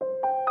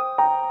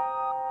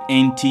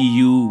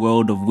NTU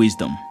World of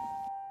Wisdom.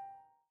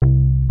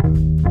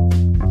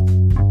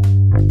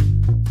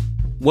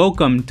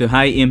 Welcome to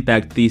High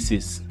Impact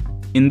Thesis.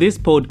 In this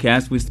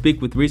podcast, we speak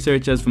with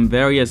researchers from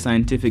various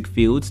scientific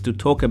fields to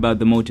talk about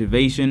the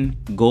motivation,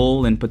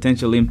 goal, and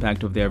potential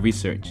impact of their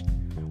research.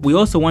 We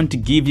also want to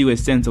give you a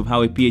sense of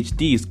how a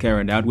PhD is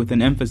carried out with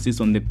an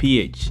emphasis on the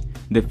PH,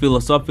 the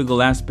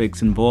philosophical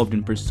aspects involved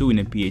in pursuing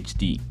a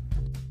PhD.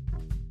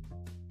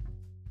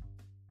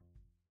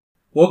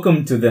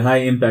 Welcome to the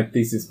High Impact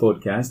Thesis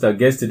podcast. Our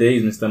guest today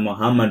is Mr.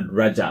 Mohammad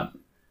Rajab.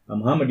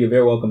 Mohammad, you're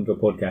very welcome to our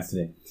podcast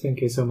today. Thank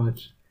you so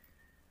much.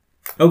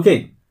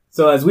 Okay,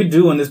 so as we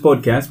do on this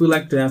podcast, we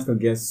like to ask our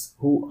guests,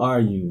 who are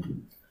you?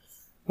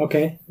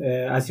 Okay,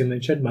 as you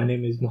mentioned, my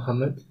name is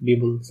Mohammed.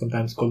 People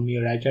sometimes call me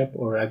Rajab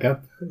or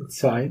Ragab. It's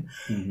fine.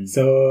 Mm-hmm.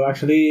 So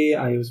actually,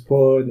 I was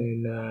born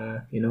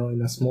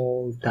in a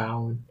small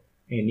town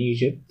in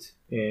Egypt,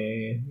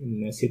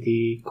 in a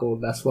city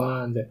called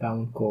Aswan, the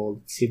town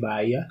called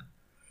Sibaya.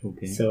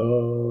 Okay.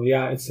 So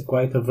yeah, it's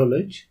quite a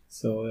village.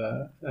 So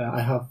I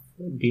have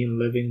been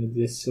living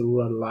this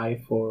rural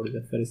life for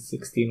the first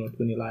 16 or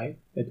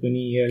 20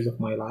 years of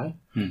my life.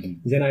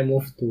 Mm-hmm. Then I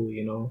moved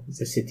to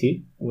the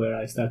city where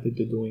I started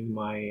to doing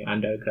my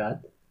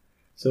undergrad.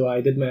 So I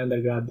did my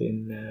undergrad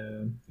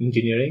in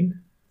engineering,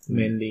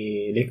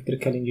 mainly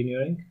electrical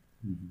engineering,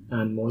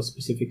 and more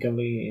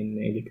specifically in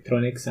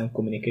electronics and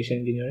communication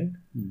engineering,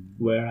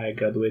 where I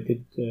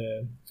graduated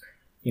with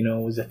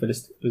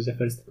the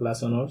first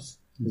class honors.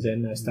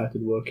 Then I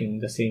started working in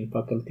the same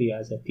faculty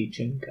as a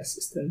teaching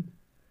assistant,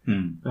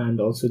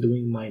 and also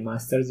doing my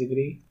master's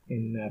degree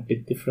in a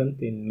bit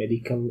different in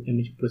medical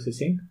image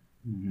processing.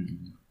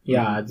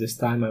 Yeah, at this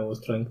time I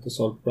was trying to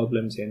solve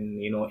problems in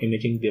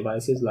imaging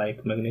devices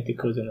like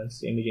magnetic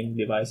resonance imaging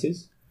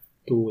devices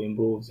to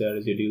improve the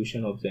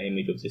resolution of the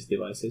image of these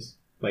devices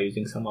by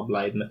using some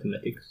applied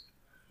mathematics.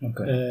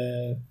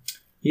 Okay.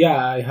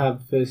 I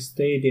have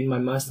stayed in my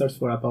master's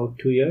for about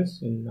 2 years.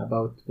 In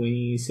about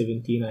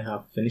 2017, I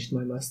have finished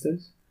my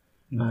master's.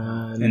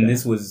 And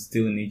this was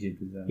still in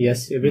Egypt? Is that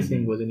yes,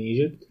 everything was in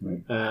Egypt.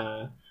 Right.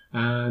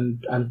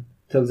 And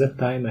until that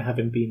time, I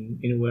haven't been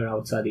anywhere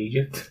outside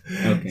Egypt.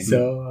 Okay.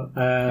 So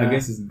I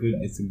guess it's good.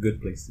 It's a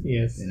good place.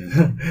 Yes.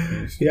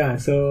 Yeah.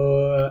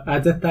 So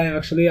at that time,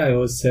 actually, I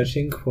was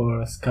searching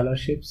for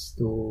scholarships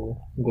to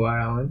go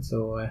around.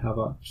 So I have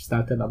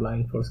started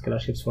applying for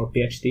scholarships for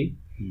PhD.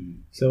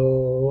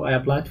 So I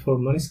applied for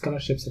many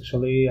scholarships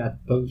actually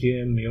at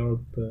Belgium,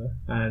 Europe,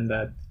 and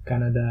at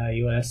Canada,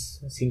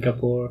 US,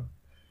 Singapore.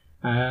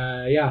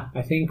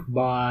 I think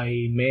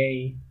by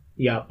May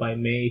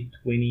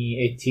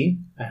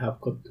 2018, I have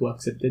got two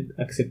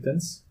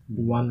acceptance.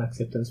 One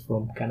acceptance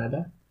from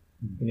Canada,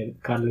 in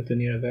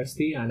Carleton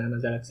University, and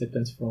another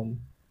acceptance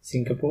from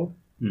Singapore,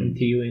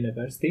 NTU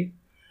University.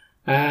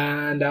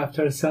 And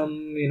after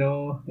some,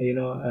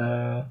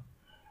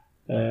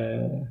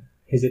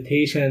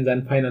 hesitations,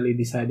 and finally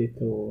decided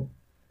to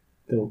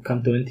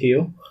come to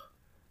NTU.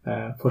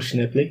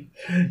 Fortunately,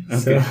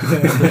 okay.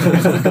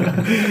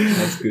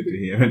 That's good to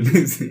hear.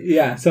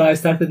 Yeah, so I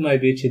started my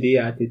PhD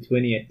at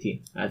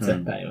 2018 at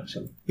that time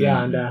actually.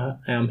 Yeah, and I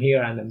am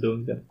here and I'm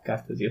doing the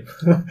podcast with you.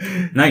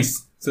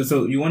 Nice.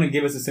 So you want to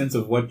give us a sense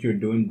of what you're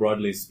doing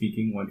broadly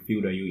speaking? What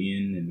field are you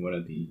in, and what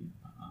are the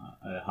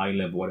at a high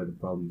level? What are the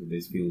problems that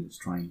this field is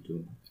trying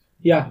to?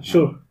 Yeah,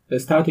 sure.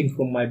 Starting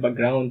from my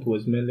background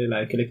was mainly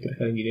like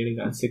electrical engineering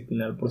and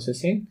signal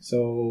processing.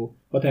 So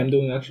what I'm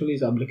doing actually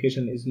is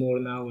application is more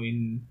now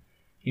in,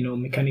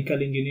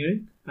 mechanical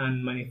engineering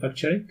and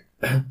manufacturing.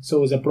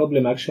 So the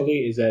problem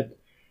actually is that,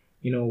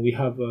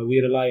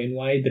 we rely on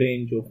wide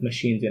range of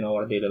machines in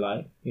our daily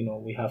life.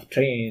 We have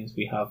trains,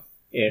 we have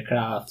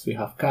aircrafts, we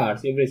have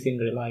cars, everything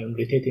rely on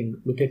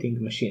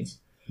rotating machines.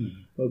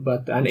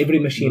 And every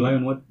machine rely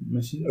on what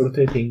machines?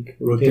 Rotating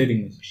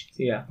machines.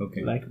 Yeah,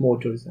 okay. Like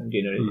motors and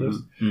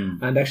generators.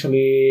 And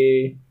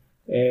actually,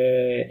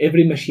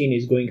 every machine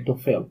is going to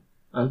fail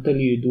until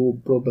you do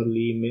proper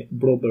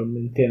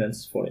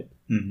maintenance for it.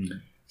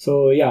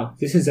 So yeah,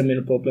 this is the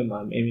main problem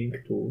I'm aiming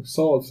to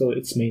solve. So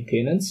it's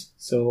maintenance.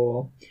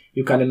 So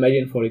you can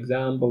imagine, for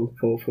example,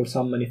 for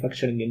some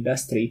manufacturing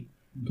industry,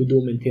 to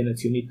do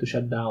maintenance, you need to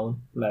shut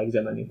down like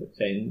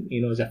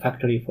the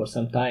factory for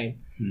some time.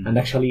 And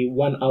actually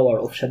 1 hour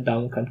of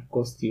shutdown can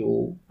cost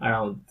you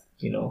around,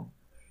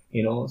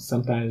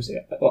 sometimes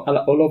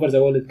all over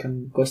the world it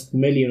can cost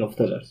millions of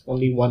dollars,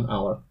 only 1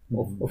 hour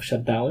of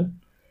shutdown.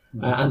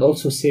 And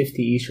also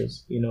safety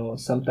issues,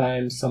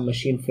 sometimes some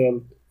machine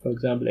failed, for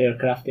example,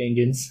 aircraft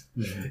engines,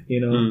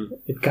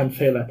 it can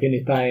fail at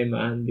any time,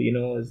 and,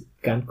 it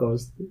can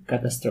cause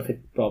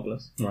catastrophic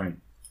problems. Right.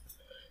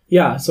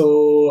 Yeah,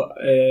 so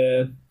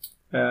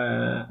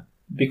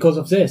because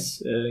of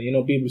this,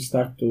 people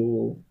start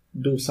to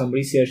do some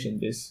research in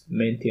this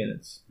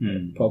maintenance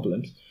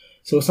problems.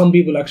 So some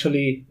people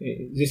actually,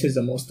 this is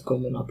the most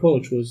common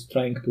approach, was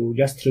trying to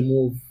just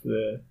remove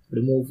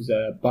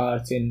the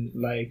parts in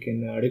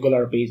a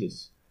regular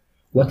basis,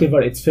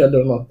 whatever it's failed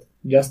or not,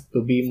 just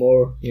to be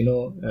more,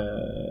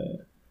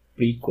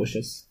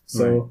 precautious.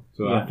 So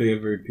yeah. after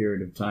every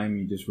period of time,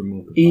 you just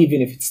remove the part.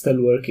 Even if it's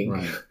still working,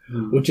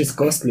 Right. which is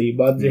costly,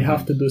 but they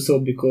have to do so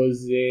because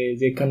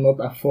they cannot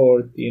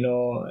afford,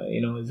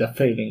 the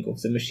failing of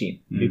the machine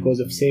because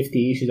of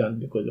safety issues and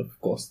because of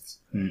costs.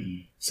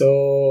 So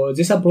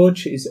this approach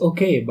is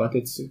okay, but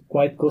it's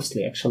quite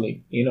costly actually,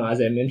 as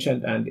I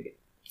mentioned. And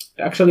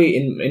actually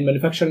in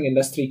manufacturing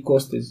industry,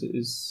 cost is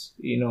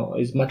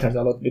matters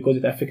a lot because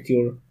it affects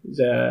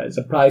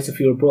the price of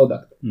your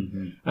product.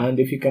 And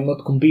if you cannot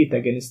compete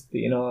against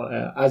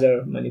other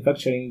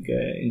manufacturing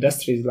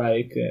industries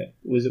like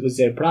with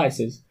their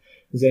prices,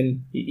 then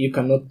you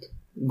cannot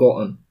go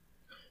on.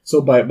 So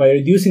by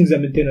reducing the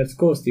maintenance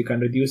cost, you can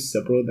reduce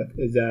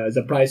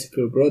the price of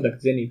your product.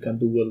 Then you can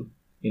do well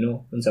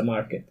on the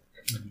market.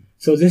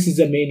 So this is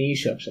the main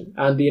issue actually.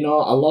 And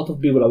a lot of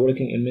people are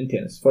working in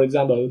maintenance. For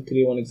example, I will tell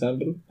you one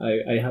example.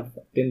 I have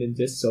attended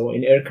this. So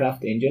in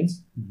aircraft engines,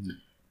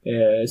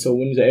 so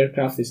when the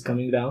aircraft is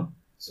coming down,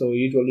 so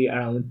usually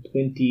around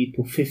 20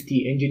 to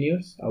 50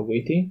 engineers are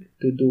waiting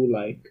to do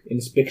like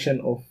inspection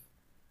of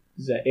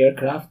the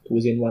aircraft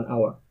within 1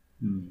 hour.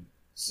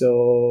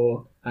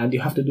 So, and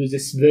you have to do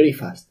this very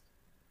fast,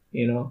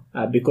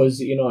 because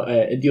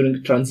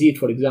during transit,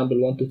 for example,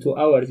 1 to 2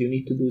 hours, you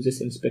need to do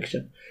this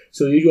inspection.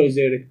 So usually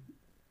they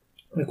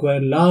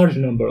require large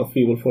number of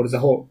people for the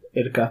whole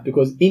aircraft,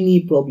 because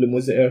any problem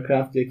with the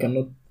aircraft, they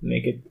cannot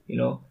make it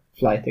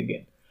flight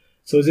again.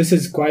 So this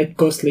is quite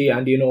costly,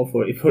 and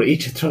for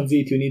each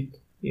transit you need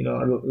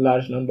a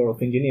large number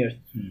of engineers.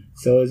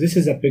 So this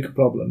is a big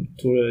problem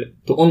to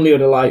only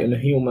rely on a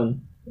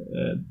human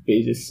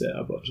basis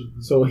approach.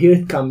 So here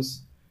it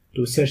comes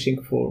to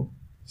searching for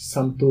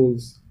some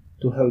tools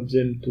to help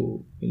them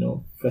to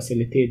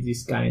facilitate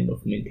this kind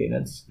of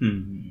maintenance.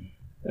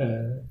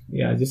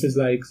 This is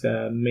like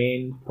the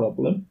main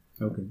problem.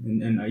 Okay,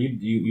 and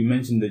you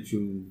mentioned that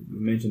you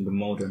mentioned the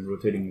motor and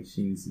rotating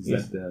machines. Is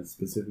that the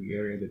specific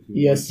area that you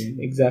Yes, work in?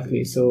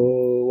 exactly.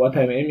 So what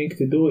I'm aiming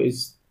to do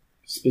is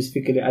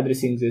specifically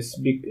addressing this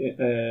big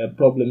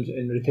problems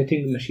in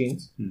rotating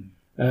machines.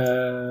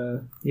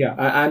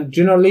 And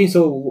generally,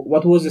 so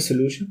what was the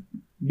solution?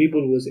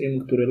 People was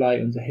aiming to rely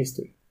on the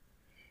history.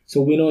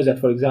 So we know that,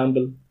 for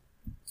example,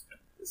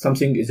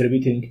 something is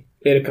repeating.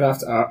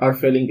 Aircrafts are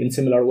failing in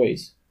similar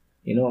ways.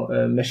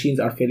 Machines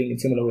are failing in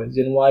similar ways.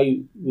 Then why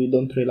we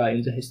don't rely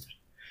on the history?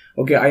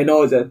 Okay, I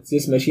know that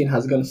this machine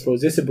has gone through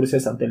this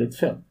process until it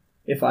failed.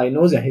 If I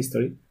know the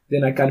history,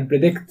 then I can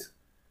predict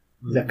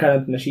the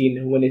current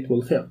machine when it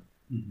will fail.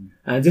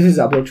 And this is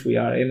the approach we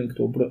are aiming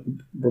to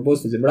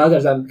propose to them, rather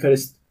than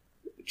first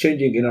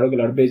changing in a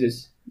regular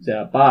basis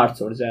the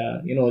parts or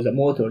the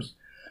motors.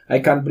 I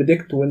can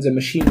predict when the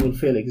machine will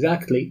fail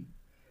exactly.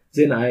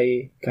 Then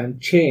I can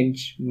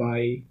change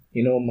my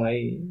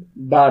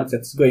part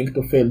that's going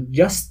to fail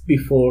just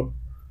before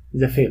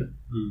the fail.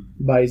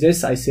 By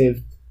this, I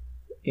saved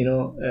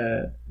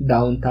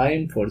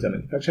downtime for the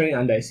manufacturing,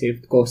 and I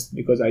saved cost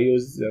because I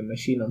use the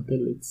machine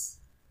until it's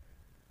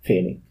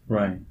failing.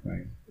 Right.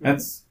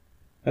 That's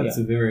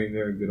a very,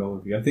 very good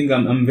overview. I think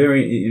I'm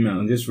very,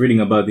 I'm just reading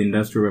about the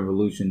Industrial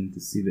Revolution to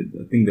see that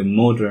I think the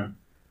motor,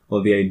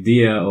 or the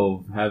idea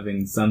of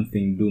having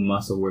something do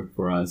muscle work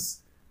for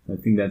us, I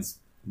think that's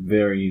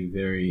very,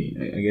 very,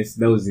 I guess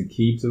that was the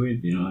key to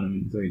it, you know what I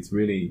mean? So it's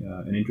really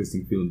an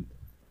interesting field.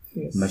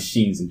 Yes.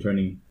 Machines and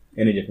turning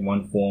energy from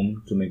one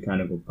form to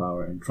mechanical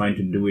power and trying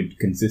to do it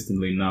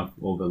consistently enough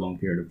over a long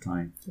period of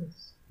time.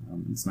 Yes.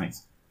 It's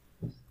nice.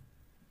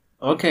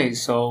 Okay,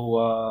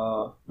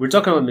 so we're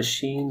talking about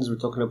machines, we're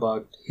talking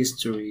about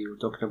history, we're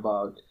talking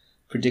about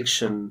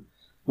prediction.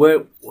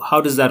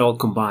 How does that all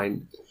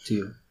combine to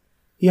you?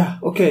 Yeah,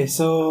 okay,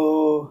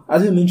 so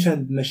as you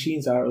mentioned,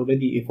 machines are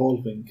already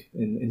evolving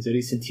in the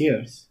recent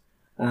years,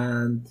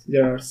 and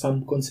there are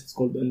some concepts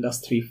called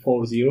Industry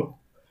 4.0.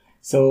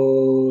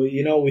 So,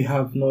 we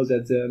have known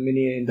that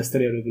many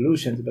industrial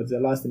revolutions, but the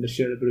last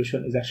industrial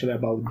revolution is actually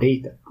about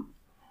data.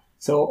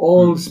 So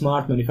all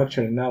smart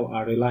manufacturing now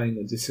are relying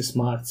on these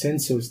smart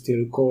sensors to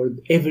record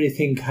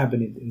everything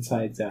happening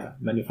inside the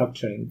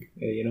manufacturing,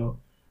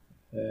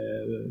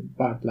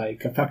 part,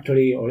 like a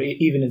factory or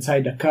even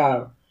inside a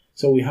car.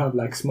 So we have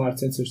like smart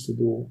sensors to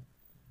do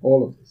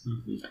all of this.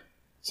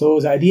 So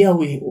the idea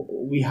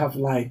we have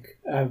like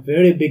a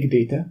very big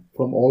data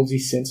from all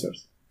these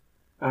sensors,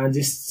 and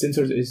this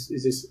sensors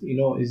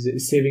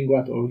is saving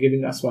what, or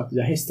giving us what,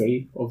 the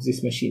history of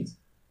these machines.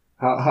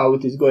 How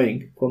it is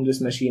going from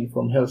this machine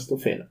from health to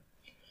failure.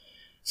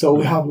 So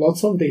we have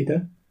lots of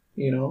data,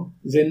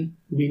 then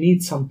we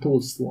need some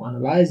tools to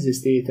analyze this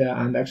data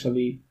and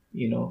actually,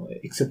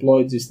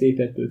 exploit this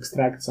data to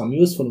extract some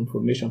useful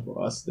information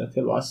for us that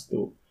help us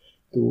to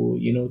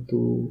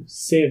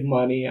save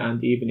money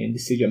and even in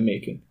decision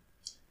making.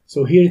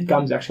 So here it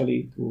comes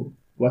actually to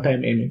what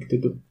I'm aiming to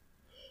do.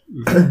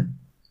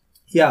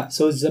 Yeah,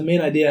 so the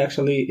main idea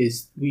actually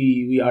is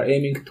we are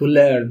aiming to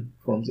learn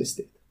from this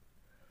data.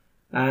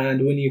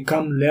 And when you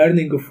come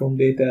learning from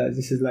data,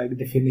 this is like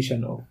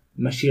definition of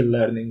machine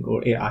learning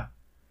or AI.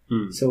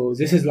 So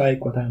this is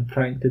like what I'm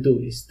trying to do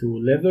is to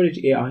leverage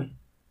AI,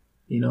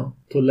 to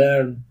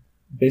learn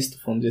based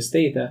from this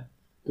data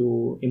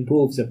to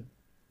improve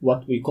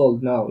what we call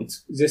now,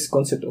 it's this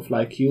concept of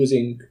like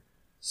using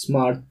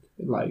smart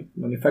like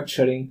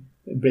manufacturing,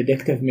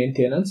 predictive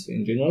maintenance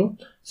in general.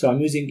 So I'm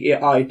using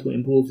AI to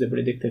improve the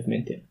predictive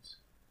maintenance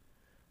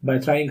by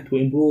trying to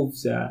improve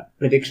the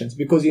predictions,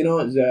 because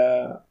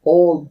the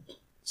old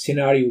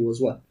scenario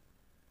was what?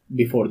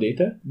 Before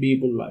data,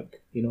 people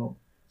like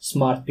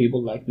smart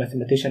people like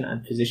mathematicians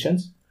and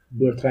physicians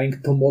were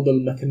trying to model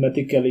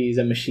mathematically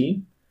the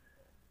machine,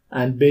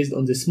 and based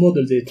on this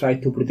model they try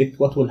to predict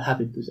what will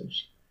happen to the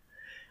machine.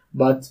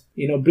 But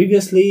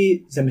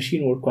previously the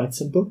machines were quite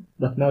simple,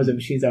 but now the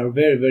machines are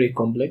very, very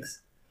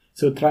complex.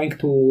 So trying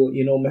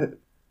to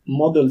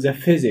model the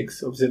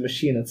physics of the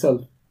machine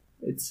itself,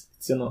 it's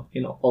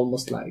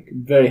almost like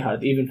very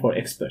hard even for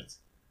experts.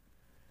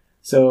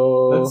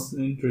 So that's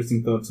an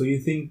interesting thought. So you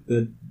think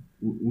that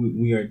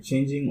we are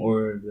changing,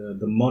 or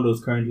the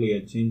models currently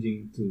are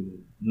changing to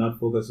not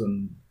focus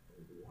on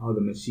how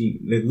the machine,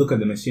 they look at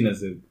the machine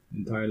as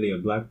entirely a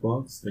black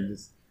box? They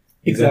just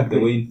exactly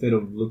the way, instead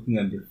of looking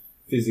at the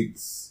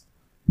physics,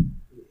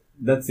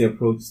 that's the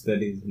approach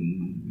that is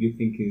you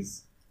think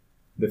is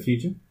the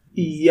future?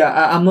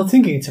 Yeah, I'm not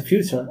thinking it's a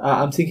future.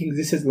 I'm thinking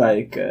this is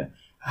like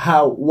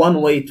how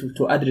one way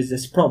to address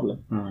this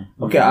problem.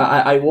 Okay,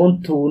 I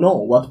want to know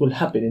what will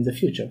happen in the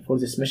future for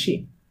this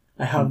machine.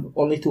 I have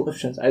only two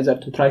options: either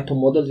to try to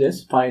model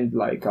this, find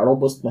like a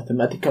robust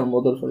mathematical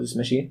model for this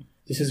machine.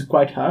 This is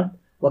quite hard.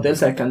 What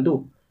else I can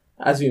do,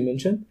 as you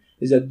mentioned,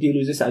 is that deal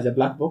with this as a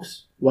black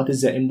box. What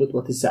is the input?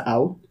 What is the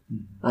out?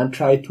 And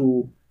try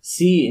to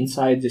see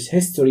inside this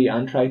history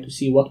and try to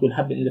see what will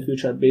happen in the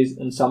future based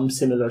on some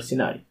similar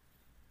scenario.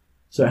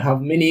 So I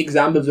have many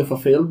examples of a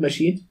failed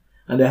machine,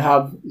 and I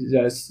have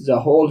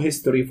the whole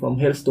history from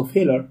health to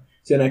failure.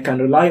 Then I can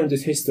rely on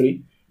this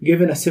history.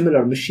 Given a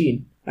similar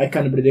machine, I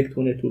can predict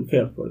when it will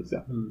fail, for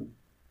example.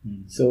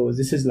 So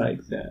this is like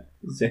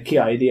the key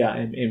idea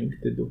I'm aiming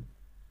to do.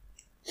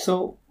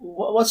 So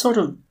what sort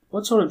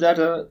of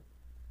data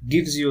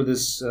gives you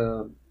this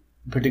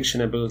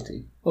prediction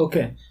ability?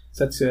 Okay,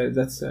 that's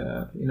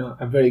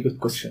a very good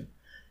question.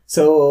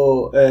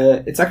 So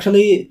it's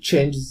actually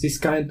changed this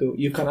kind of,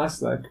 you can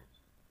ask like,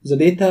 the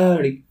data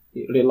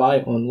rely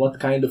on what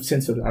kind of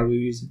sensors are we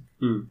using.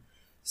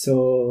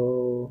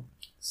 So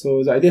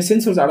the idea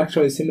sensors are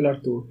actually similar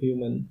to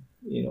human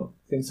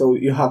things. So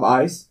you have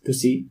eyes to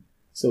see,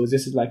 so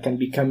this is like can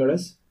be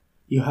cameras.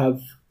 You have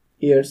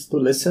ears to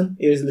listen.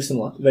 Ears listen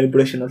what?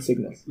 Vibrational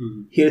signals.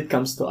 Here it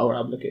comes to our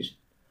application.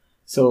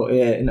 So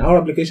in our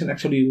application,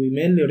 actually, we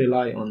mainly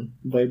rely on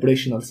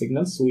vibrational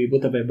signals. So we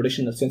put a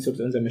vibrational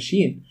sensors on the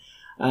machine.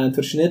 And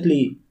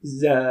fortunately,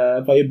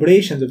 the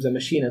vibrations of the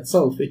machine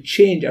itself, it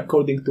change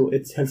according to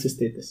its health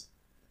status.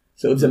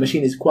 So if the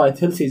machine is quite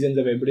healthy, then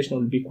the vibration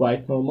will be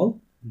quite normal.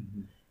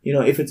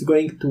 If it's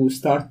going to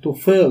start to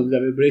fail, the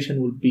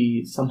vibration will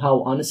be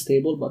somehow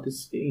unstable, but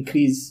it's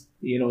increase,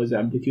 the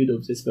amplitude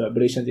of this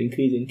vibrations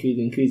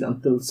increase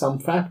until some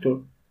factor,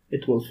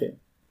 it will fail.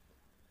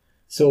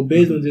 So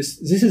based on this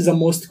is the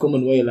most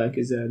common way, like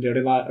is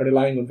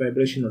relying on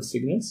vibrational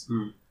signals.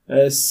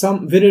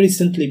 Some very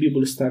recently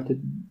people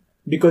started,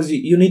 because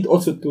you need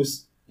also to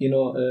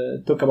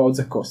talk about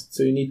the cost.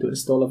 So you need to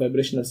install a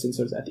vibrational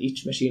sensors at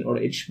each machine or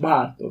each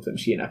part of the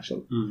machine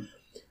actually.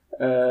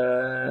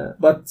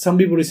 But some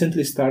people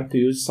recently start to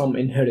use some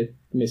inherent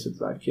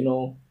methods, like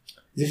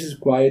this is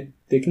quite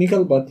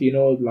technical, but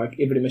like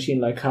every machine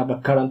like have a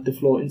current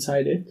flow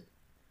inside it,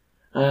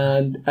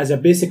 and as a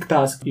basic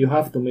task you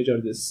have to measure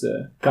this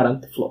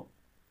current flow.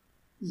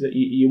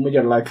 You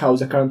measure like how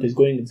the current is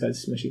going inside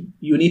this machine.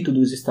 You need to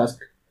do this task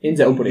in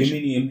the operation.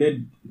 You mean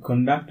embed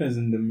conductors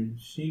in the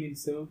machine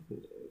itself?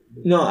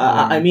 No,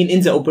 I mean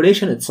in the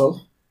operation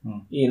itself.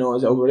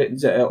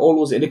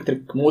 Always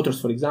electric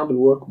motors, for example,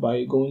 work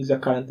by going the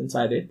current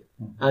inside it,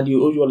 and you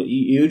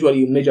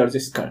usually measure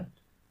this current.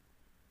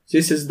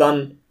 This is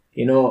done,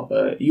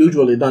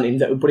 usually done in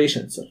the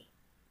operation itself,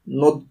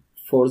 not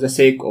for the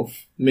sake of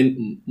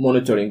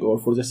monitoring or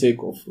for the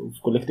sake of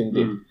collecting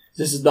data.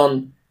 This is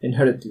done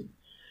inherently.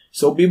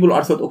 So people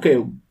are thought,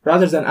 okay,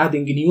 rather than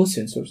adding new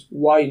sensors,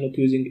 why not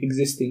using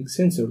existing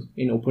sensors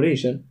in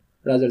operation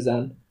rather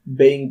than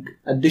paying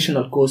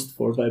additional cost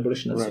for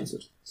vibrational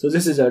sensors? So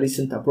this is a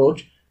recent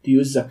approach to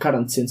use the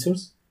current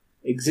sensors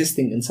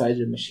existing inside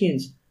the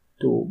machines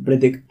to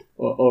predict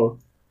or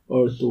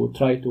to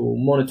try to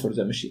monitor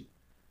the machine.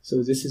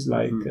 So this is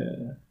like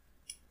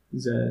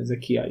the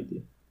key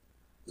idea.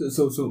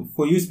 So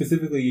for you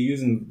specifically, you're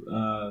using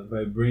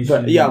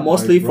vibration?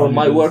 Mostly for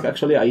my work,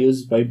 actually, I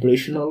use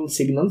vibrational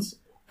signals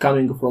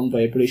coming from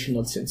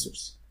vibrational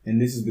sensors.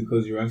 And this is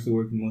because you're actually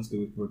working mostly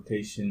with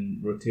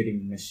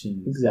rotating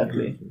machines.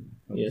 Exactly.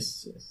 Okay.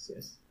 Yes.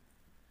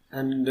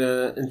 And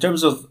in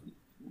terms of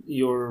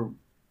your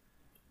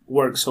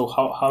work, so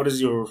how does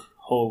your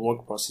whole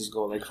work process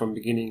go, like from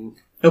beginning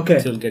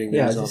till getting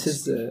the results?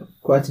 This is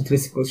quite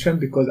interesting question,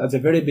 because at the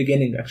very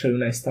beginning, actually,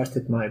 when I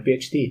started my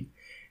PhD,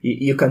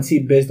 you can see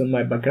based on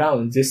my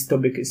background, this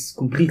topic is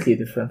completely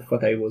different from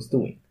what I was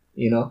doing.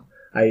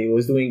 I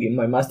was doing in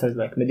my master's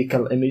like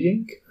medical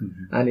imaging,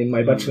 and in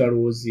my bachelor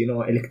was,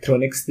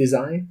 electronics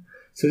design.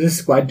 So this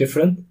is quite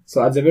different.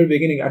 So at the very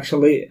beginning,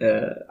 actually,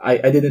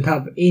 I didn't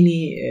have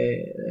any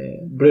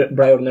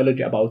prior knowledge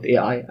about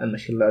AI and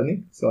machine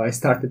learning. So I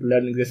started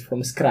learning this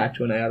from scratch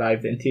when I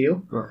arrived in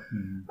TU.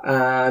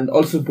 And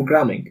also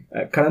programming.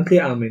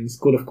 Currently, I'm in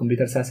School of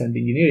Computer Science and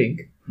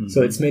Engineering.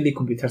 So it's mainly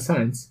computer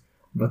science,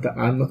 but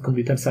I'm not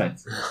computer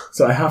science.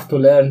 So I have to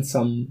learn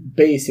some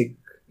basic,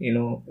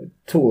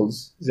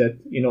 tools that,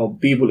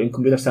 people in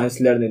computer science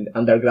learn in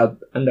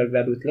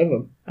undergraduate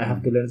level. I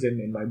have to learn them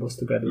in my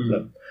postgraduate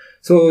level.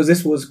 So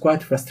this was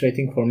quite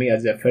frustrating for me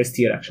as the first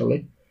year,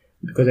 actually,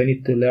 because I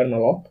need to learn a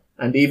lot.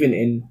 And even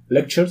in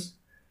lectures,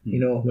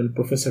 when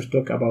professors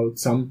talk about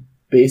some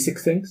basic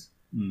things,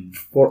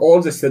 for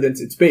all the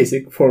students, it's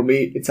basic. For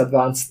me, it's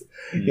advanced,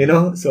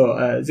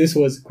 So this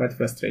was quite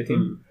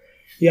frustrating.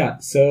 Yeah,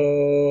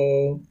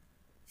 so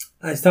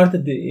I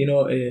started,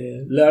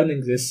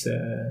 learning this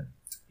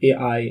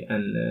AI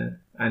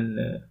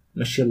and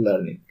machine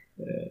learning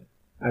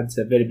at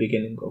the very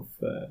beginning of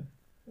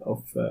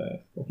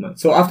mine.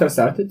 So after I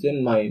started,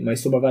 then my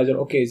supervisor,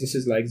 okay, this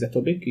is like the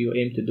topic you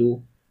aim to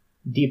do,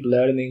 deep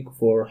learning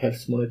for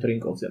health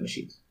monitoring of the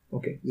machines.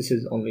 Okay, this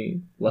is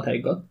only what I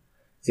got.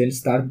 Then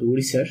start do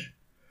research.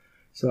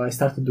 So I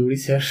started do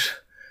research.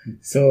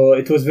 So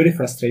it was very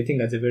frustrating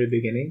at the very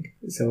beginning.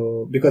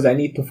 So because I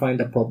need to find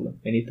a problem,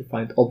 I need to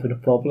find open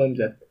problem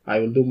that I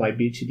will do my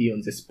PhD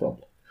on this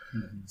problem.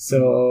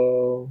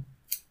 So,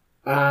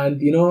 and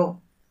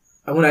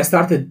when I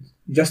started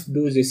just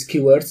do these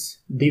keywords,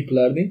 deep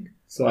learning.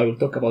 So I will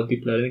talk about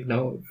deep learning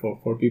now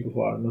for people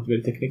who are not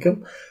very technical.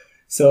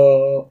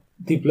 So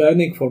deep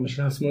learning for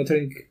machine health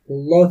monitoring,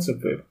 lots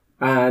of people.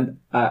 And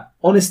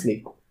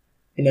honestly,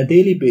 in a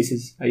daily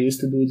basis, I used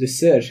to do the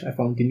search. I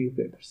found the new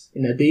papers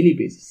in a daily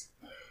basis.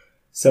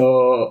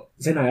 So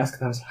then I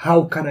asked myself,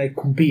 how can I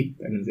compete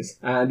in this?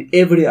 And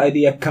every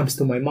idea comes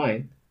to my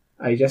mind.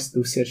 I just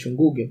do search on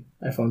Google.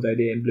 I found the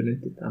idea,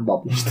 implemented and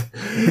published.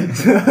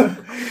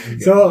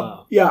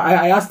 So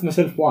I asked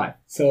myself why.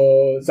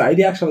 So the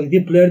idea actually,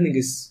 deep learning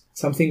is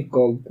something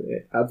called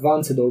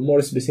advanced or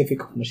more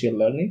specific of machine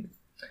learning.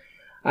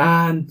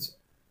 And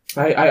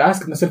I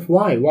asked myself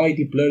why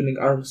deep learning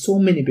are so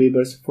many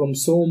papers from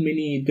so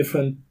many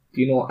different,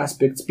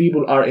 aspects.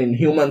 People are in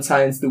human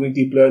science doing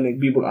deep learning.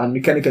 People are in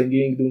mechanical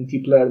engineering doing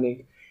deep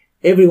learning.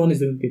 Everyone is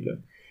doing deep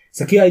learning.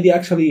 The key idea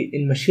actually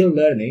in machine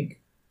learning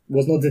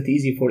was not that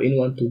easy for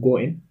anyone to go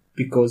in,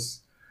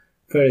 because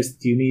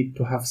first you need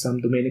to have some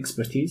domain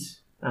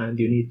expertise and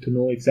you need to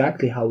know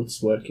exactly how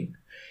it's working.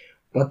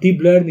 But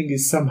deep learning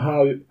is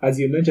somehow, as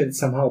you mentioned,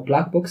 somehow a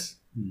black box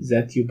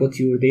that you put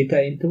your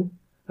data into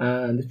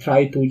and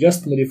try to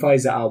just modify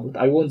the output.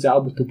 I want the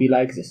output to be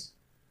like this.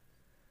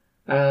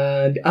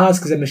 And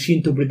ask the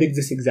machine to predict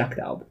this exact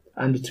output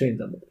and train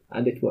them.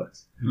 And it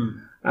works.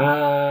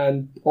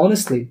 And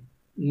honestly,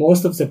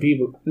 most of the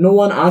people, no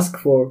one asks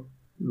for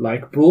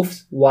like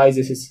proofs why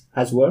this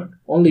has worked.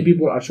 Only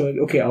people are showing,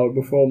 okay, our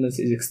performance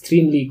is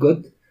extremely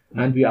good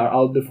and we are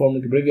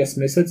outperforming previous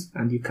methods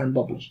and you can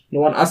publish. No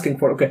one asking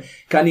for, okay,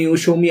 can you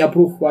show me a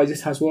proof why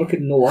this has worked?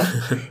 No one.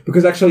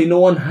 Because actually no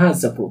one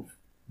has a proof.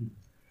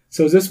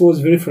 So this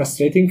was very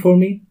frustrating for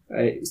me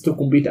to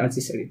compete at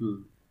this area.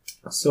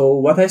 So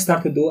what I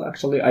started to do,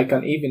 actually, I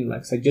can even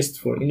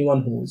suggest for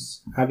anyone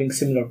who's having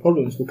similar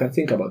problems who can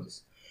think about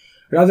this.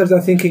 Rather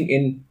than thinking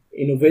in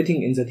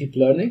innovating in the deep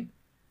learning,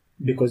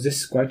 because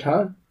this is quite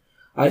hard,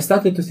 I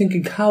started to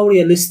thinking how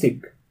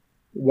realistic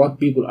what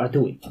people are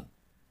doing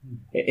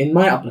in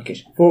my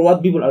application. For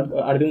what people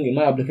are doing in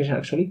my application,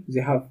 actually,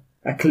 they have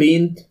a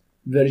cleaned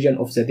version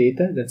of the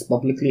data that's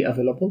publicly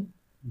available,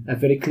 a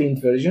very clean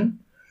version.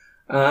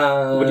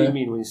 What do you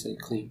mean when you say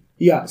clean?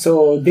 Yeah,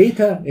 so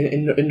data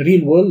in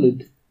real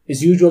world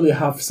is usually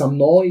have some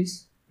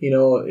noise,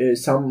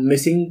 some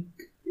missing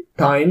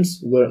times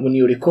when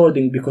you're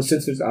recording, because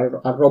sensors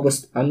are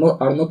robust and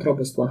are not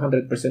robust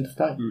 100% of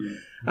time.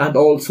 And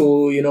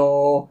also,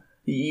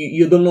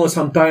 you don't know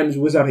sometimes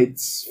whether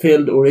it's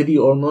failed already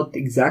or not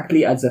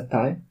exactly at that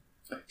time.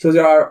 So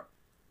there are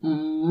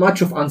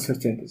much of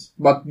uncertainties.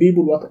 But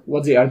people,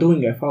 what they are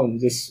doing, I found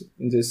this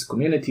in this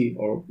community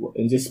or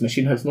in this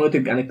machine health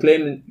monitoring, and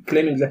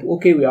claiming that,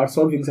 okay, we are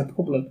solving the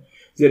problem.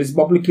 There is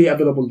publicly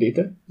available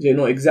data. They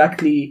know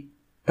exactly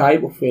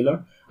type of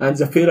failure, and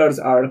the failures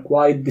are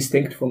quite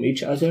distinct from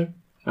each other.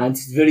 And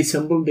it's very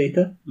simple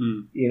data,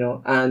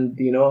 and,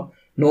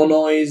 no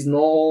noise,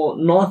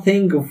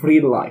 nothing of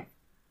real life.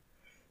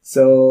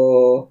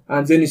 So,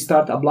 and then you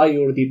start apply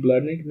your deep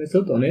learning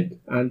method on it,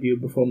 and your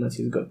performance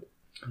is good.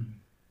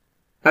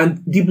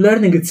 And deep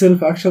learning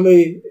itself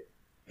actually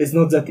is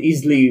not that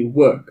easily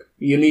work.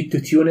 You need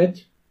to tune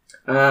it.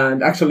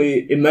 And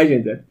actually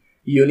imagine that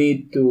you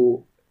need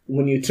to,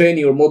 when you train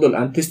your model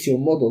and test your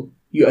model,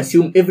 you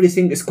assume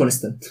everything is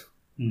constant.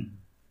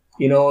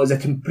 The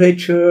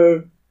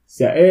temperature,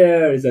 the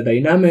air, the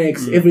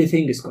dynamics,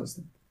 everything is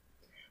constant.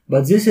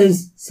 But this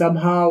is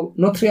somehow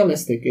not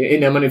realistic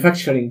in a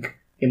manufacturing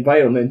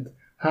environment.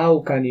 How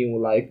can you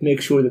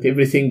make sure that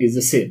everything is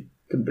the same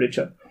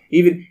temperature?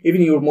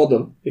 even your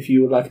model, if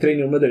you like train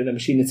your model in a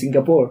machine in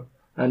Singapore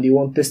and you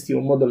want to test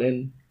your model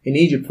in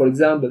Egypt, for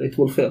example, it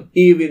will fail,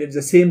 even if it's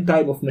the same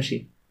type of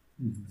machine.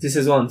 This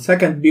is one.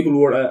 Second, people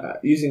were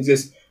using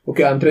this.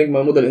 Okay, I'm training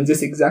my model in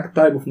this exact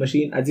type of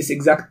machine at this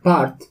exact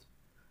part,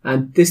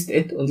 and test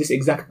it on this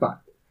exact part.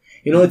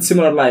 You know, it's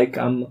similar. Like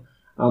I'm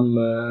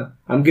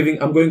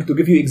going to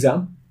give you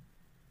exam.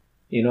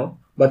 You know,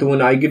 but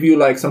when I give you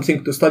like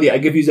something to study, I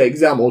give you the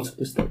exam also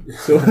to study.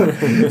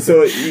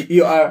 So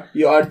you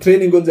are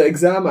training on the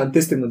exam and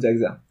testing on the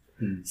exam.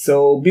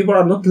 So people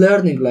are not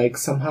learning like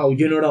somehow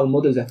general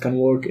models that can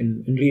work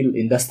in real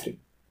industry.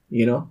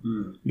 You know,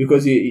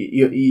 because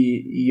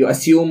you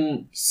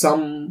assume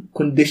some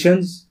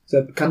conditions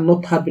that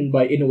cannot happen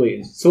by any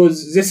way. So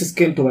this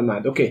came to my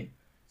mind. Okay,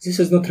 this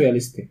is not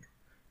realistic.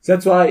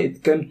 That's why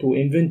it came to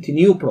invent a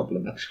new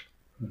problem actually.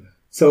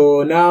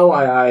 So now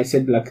I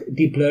said like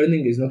deep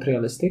learning is not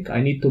realistic.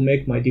 I need to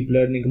make my deep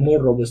learning more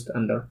robust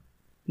under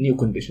new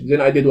conditions.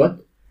 Then I did what?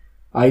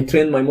 I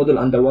trained my model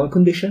under one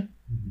condition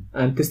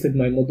and tested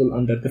my model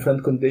under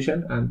different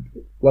condition. And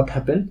what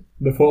happened?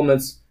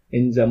 Performance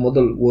in the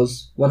model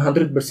was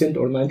 100%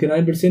 or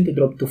 99%, it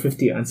dropped to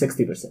 50 and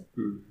 60%.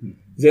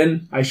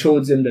 Then I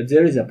showed them that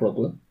there is a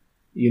problem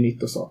you need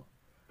to solve.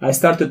 I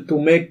started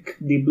to make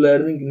deep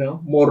learning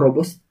now more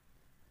robust,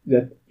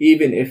 that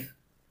even if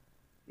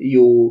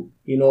you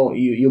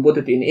put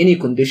it in any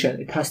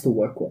condition, it has to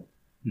work well.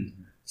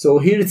 So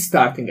here it's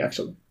starting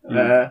actually.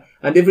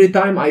 And every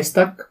time I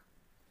stuck,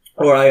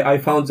 or I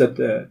found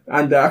that,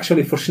 and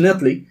actually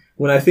fortunately,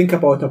 when I think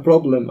about a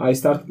problem, I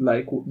started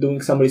like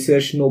doing some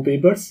research, no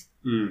papers.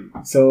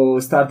 So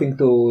starting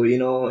to,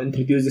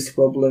 introduce this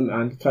problem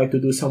and try to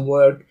do some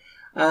work.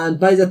 And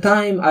by the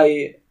time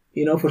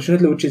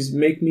fortunately, which is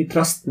make me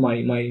trust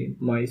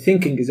my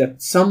thinking, is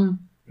that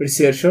some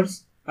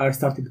researchers are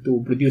starting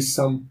to produce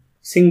some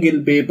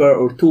single paper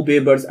or two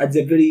papers at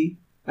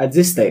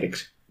this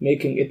direction,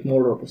 making it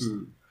more robust.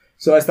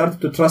 So I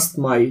started to trust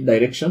my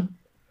direction.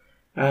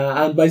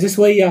 And by this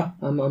way,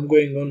 I'm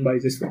going on by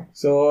this way.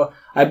 So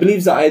I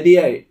believe the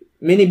idea,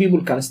 many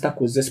people can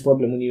stuck with this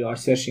problem when you are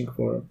searching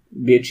for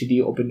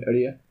PhD open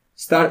area.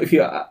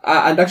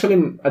 And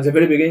actually at the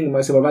very beginning,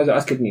 my supervisor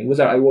asked me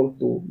whether I want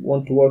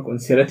to work on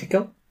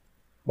theoretical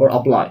or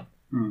apply.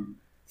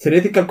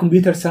 Theoretical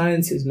computer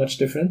science is much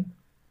different.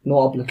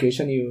 No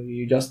application.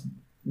 You just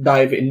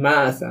dive in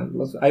math,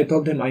 and I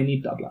told him I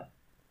need to apply.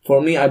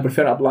 For me, I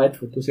prefer applied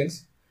for two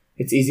things.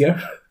 It's easier.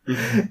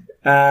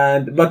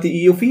 But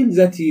you feel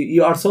that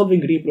you are solving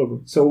real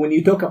problem. So when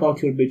you talk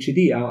about your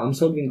PhD,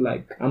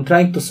 I'm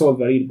trying to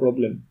solve a real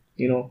problem,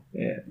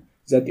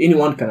 that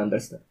anyone can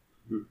understand.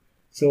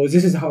 So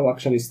this is how I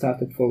actually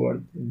started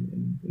forward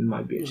in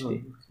my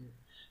PhD.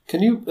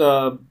 Can you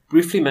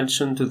briefly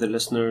mention to the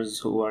listeners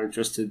who are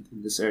interested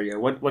in this area,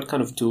 what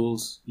kind of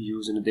tools you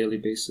use on a daily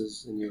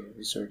basis in your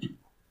research?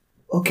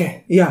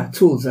 Okay,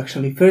 tools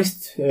actually.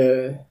 First,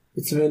 we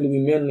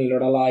mainly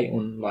rely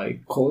on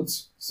like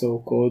codes. So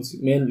codes,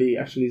 mainly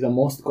actually the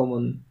most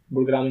common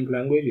programming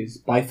language is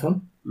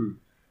Python.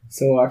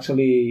 So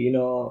actually,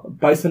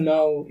 Python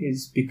now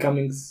is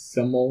becoming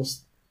the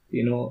most,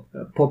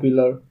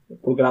 popular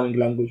programming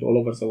language all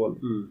over the world.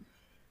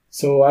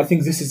 So I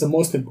think this is the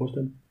most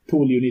important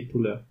tool you need to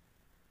learn.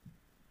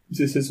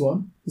 This is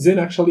one. Then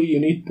actually you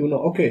need to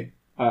know, okay,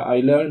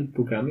 I learned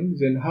programming,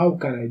 then how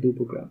can I do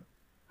programming?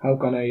 How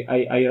can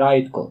I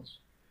write codes?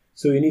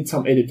 So you need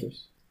some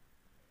editors.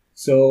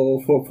 So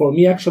for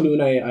me, actually,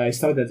 when I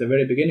started at the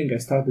very beginning, I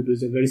started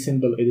with a very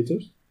simple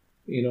editors,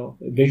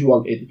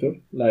 visual editor,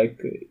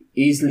 like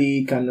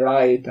easily can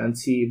write and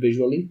see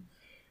visually.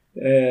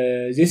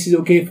 This is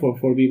okay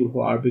for people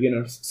who are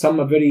beginners. Some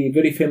a very,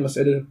 very famous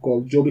editor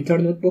called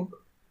Jupyter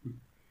Notebook.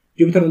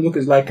 Jupyter Notebook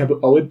is like a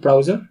web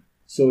browser.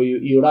 So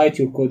you write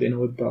your code in a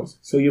web browser.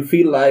 So you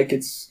feel like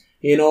it's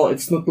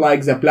not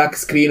like the black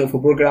screen of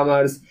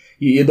programmers.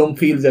 You don't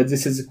feel that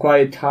this is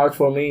quite hard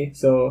for me.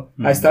 So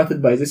I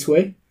started by this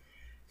way.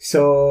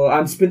 So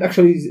I'm spent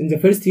actually in the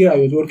first year I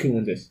was working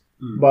on this,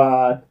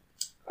 but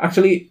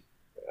actually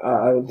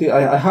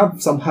I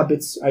have some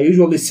habits. I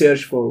usually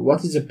search for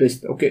what is the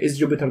best. Okay, is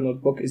Jupyter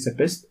Notebook is the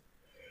best?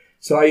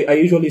 So I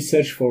usually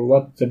search for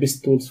what the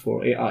best tools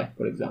for AI,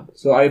 for example.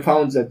 So I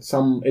found that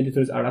some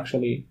editors are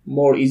actually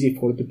more easy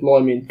for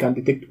deployment, can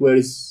detect where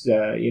is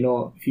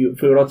if you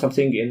wrote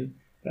something in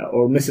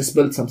or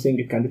misspelled something,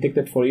 it can detect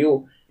it for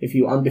you. If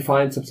you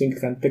undefined something, it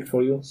can detect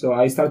for you. So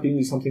I started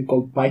using something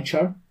called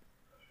PyCharm.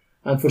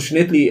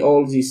 Unfortunately,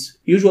 all these,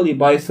 usually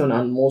Python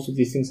and most of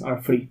these things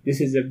are free.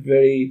 This is a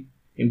very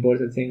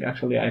important thing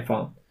actually I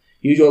found.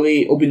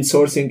 Usually open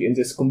sourcing in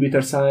this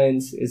computer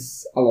science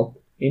is a lot.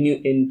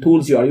 In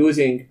tools you are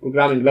using,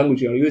 programming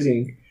language you are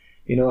using,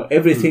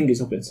 everything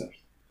is open source.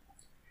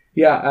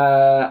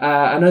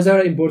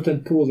 Another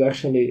important tool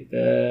actually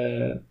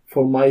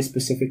for my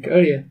specific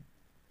area,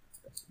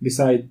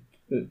 beside,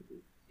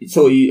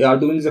 so you are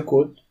doing the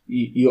code,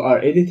 you are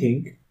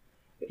editing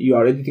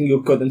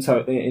your code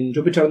in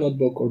Jupyter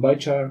Notebook or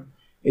PyCharm.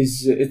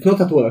 It's not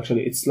a tool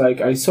actually, it's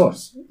like a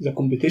resource, the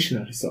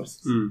computational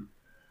resources.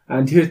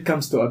 And here it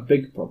comes to a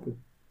big problem.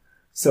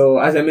 So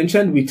as I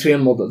mentioned, we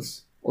train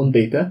models on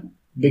data,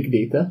 big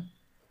data.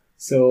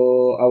 So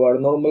our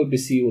normal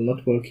PC will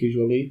not work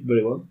usually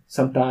very well.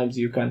 Sometimes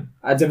you can,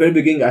 at the very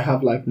beginning, I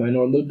have like my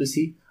normal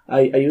PC.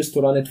 I used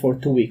to run it for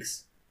 2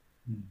 weeks,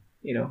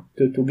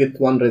 to get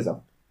one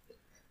result.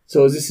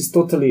 So this is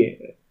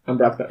totally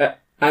unpractical.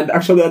 And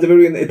actually at the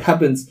very end it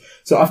happens.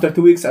 So after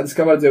 2 weeks I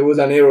discovered there was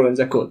an error in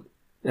the code.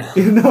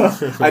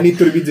 I need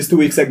to repeat this 2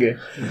 weeks again.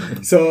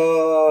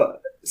 So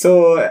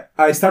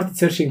I started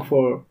searching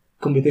for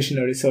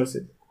computational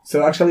resources. So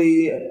actually,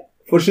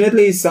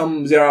 fortunately,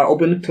 there are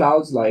open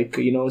clouds like,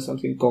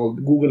 something called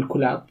Google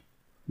Colab.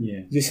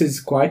 Yeah. This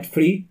is quite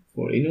free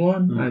for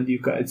anyone, and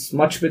it's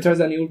much better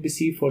than your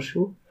PC for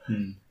sure.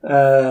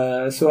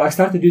 So I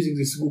started using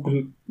this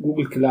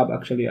Google Colab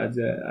actually at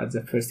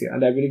the first year,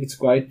 and I believe it's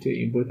quite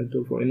important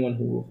tool for anyone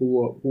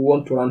who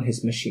want to run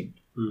his machine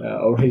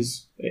or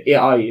his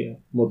AI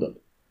model.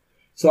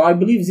 So I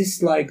believe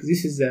this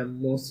is the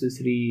most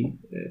three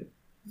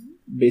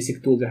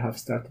basic tools I have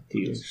started to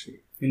use.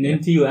 And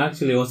NTU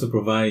actually also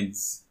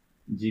provides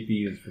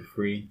GPUs for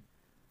free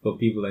for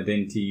people at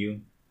NTU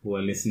who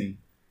are listening.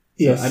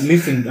 So Yes. at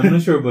least I'm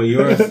not sure about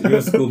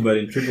your school, but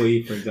in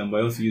EEE, for example,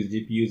 I also use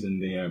GPUs,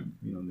 and they are,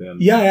 they are.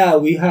 Yeah,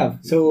 we have.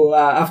 So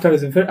after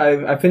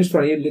I finished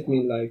 1 year, let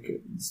me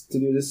to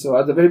do this. So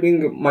at the very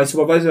beginning, my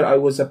supervisor, I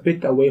was a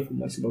bit away from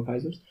my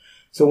supervisors.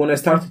 So when I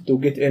started to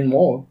get in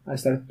more, I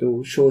started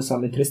to show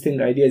some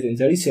interesting ideas in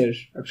the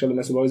research. Actually,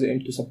 my supervisor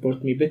aimed to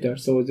support me better.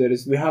 So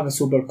we have a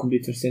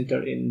supercomputer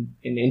center in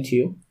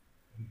NTU.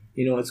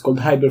 It's called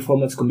High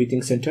Performance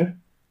Computing Center.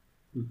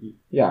 Mm-hmm.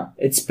 Yeah,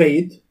 it's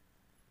paid.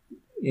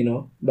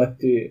 But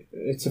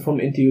it's from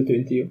NTU to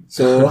NTU.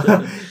 So,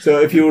 so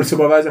if your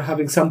supervisor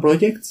having some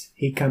projects,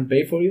 he can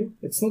pay for you.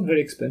 It's not very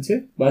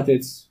expensive, but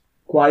it's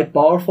quite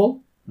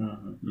powerful.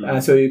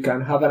 So you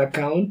can have an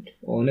account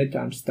on it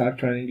and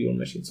start running your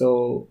machine.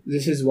 So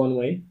this is one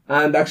way.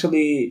 And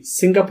actually,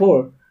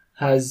 Singapore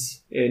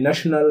has a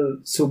national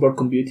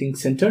supercomputing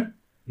center.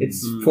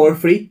 It's for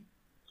free.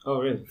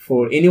 Oh, really?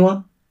 For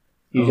anyone.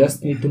 You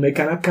just need to make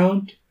an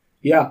account.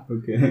 Yeah.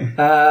 Okay.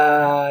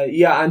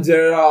 And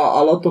there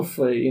are a lot of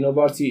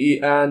university,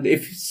 and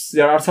if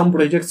there are some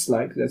projects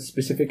like that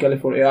specifically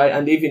for AI,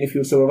 and even if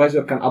your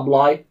supervisor can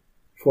apply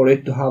for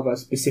it to have a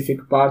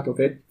specific part of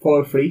it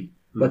for free,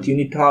 but they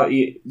need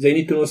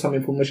to know some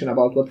information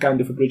about what kind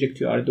of a project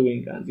you are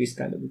doing and this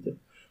kind of thing.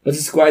 But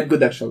it's quite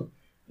good actually.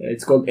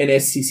 It's called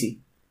NSCC,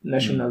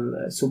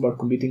 National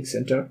Supercomputing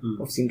Center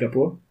of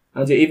Singapore,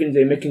 and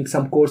they're making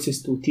some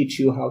courses to teach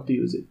you how to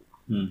use it.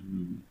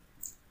 Mm-hmm.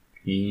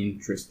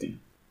 Interesting.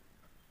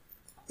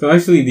 So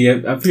actually,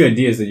 a few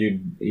ideas that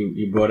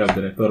you brought up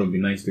that I thought would be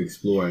nice to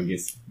explore.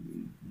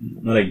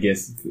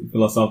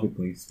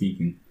 Philosophically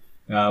speaking.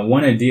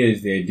 One idea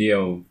is the idea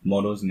of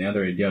models, and the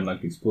other idea I'd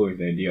like to explore is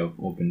the idea of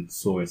open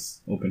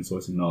source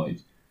knowledge.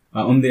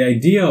 On the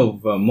idea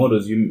of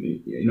models,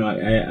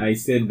 I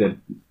said that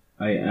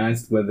I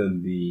asked whether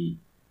the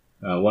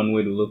one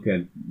way to look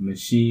at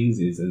machines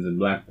is as a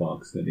black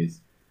box. That is,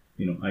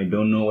 I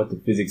don't know what the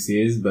physics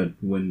is, but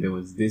when there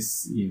was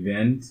this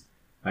event,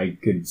 I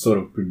could sort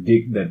of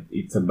predict that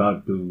it's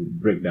about to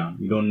break down.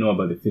 You don't know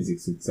about the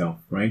physics itself,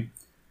 right?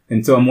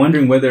 And so I'm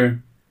wondering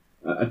whether,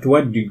 to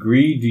what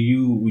degree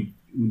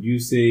would you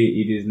say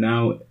it is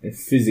now a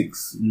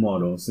physics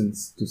model,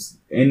 since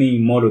any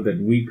model that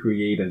we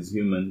create as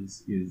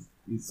humans is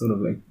sort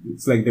of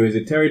it's like there is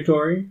a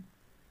territory,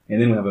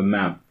 and then we have a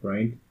map,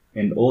 right?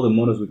 And all the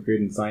models we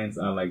create in science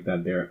are like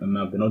that. They're a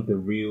map. They're not the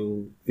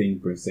real thing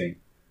per se.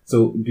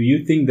 So do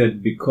you think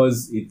that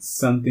because it's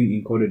something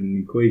encoded in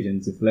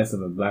equations, it's less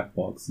of a black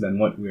box than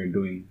what we're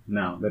doing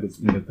now? That is,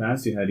 in the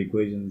past you had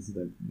equations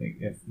that like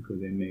F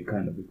because they make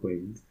kind of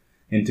equations.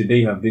 And today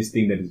you have this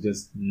thing that is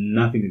just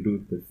nothing to do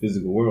with the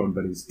physical world,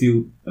 but it's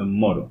still a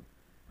model.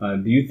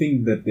 Do you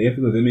think that the F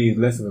equals ma is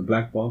less of a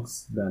black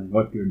box than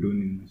what you're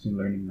doing in machine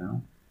learning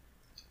now?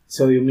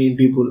 So you mean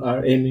people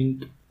are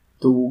aiming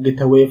to get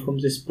away from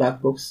this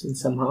black box in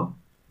somehow?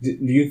 Do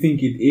you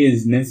think it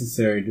is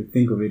necessary to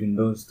think of it in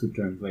those two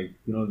terms? Like,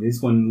 this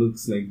one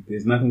looks like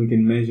there's nothing we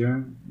can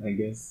measure, I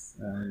guess.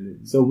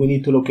 So we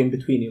need to look in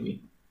between, you mean?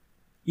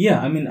 Yeah,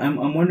 I mean,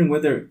 I'm wondering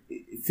whether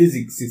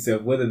physics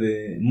itself, whether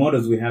the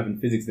models we have in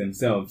physics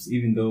themselves,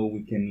 even though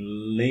we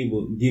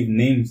can give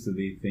names to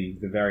the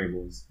things, the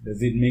variables,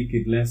 does it make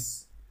it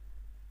less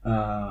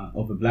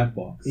of a black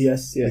box?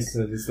 Yes.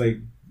 Because it's like...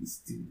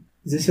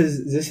 This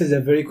is a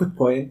very good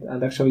point,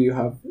 and actually you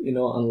have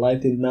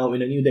enlightened now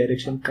in a new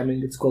direction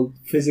coming. It's called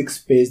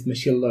physics-based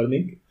machine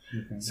learning.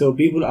 Okay. So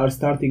people are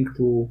starting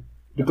to,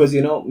 because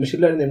machine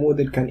learning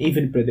model can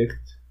even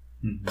predict,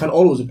 can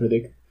always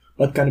predict,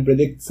 but can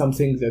predict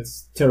something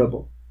that's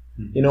terrible.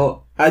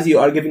 As you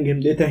are giving him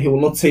data, he will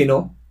not say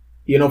no.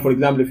 For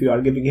example, if you are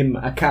giving him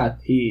a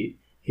cat, he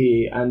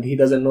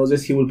doesn't know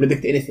this, he will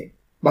predict anything,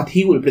 but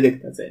he will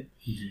predict at the end.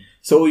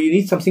 So you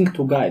need something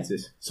to guide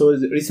this. So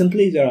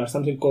recently there are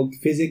something called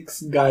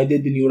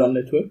physics-guided neural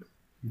network.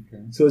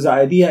 Okay. So the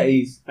idea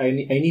is I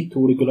need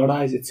to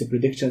regularize its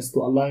predictions to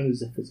align with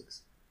the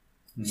physics.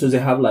 So they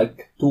have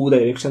like two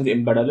directions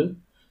in parallel.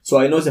 So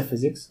I know the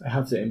physics, I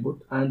have the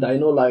input, and I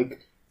know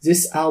like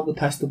this output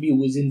has to be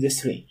within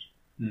this range.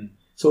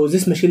 So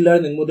this machine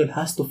learning model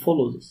has to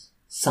follow this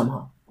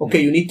somehow.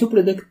 Okay, you need to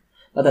predict,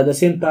 but at the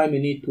same time you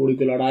need to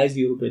regularize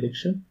your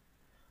prediction,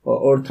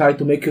 or try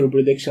to make your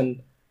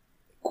prediction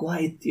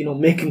quite,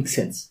 making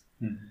sense.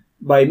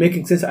 By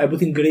making sense, I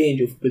put in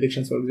range of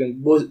predictions, for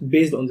example,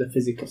 based on the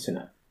physical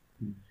scenario.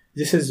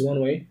 This is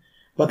one way.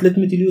 But let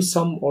me tell you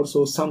some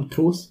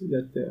truths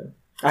that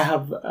I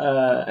have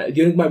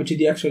during my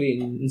PhD. Actually,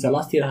 in the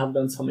last year, I have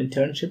done some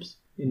internships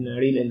in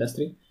real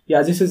industry.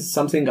 Yeah, this is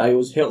something I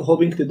was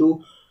hoping to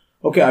do.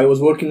 Okay, I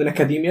was working in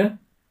academia.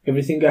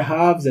 Everything I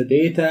have, the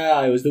data,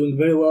 I was doing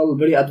very well,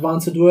 very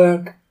advanced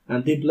work,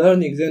 and deep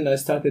learning. Then I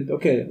started,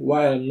 okay,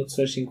 why I'm not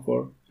searching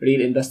for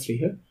real industry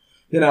here?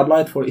 Then I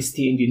applied for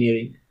ST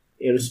engineering,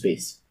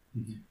 aerospace.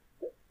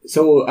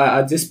 So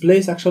at this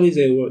place, actually,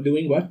 they were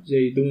doing what?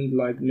 They doing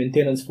like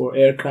maintenance for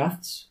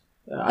aircrafts,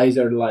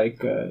 either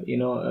like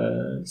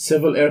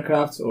civil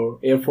aircrafts or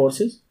air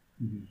forces.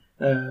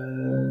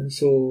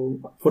 So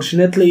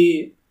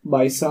fortunately,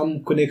 by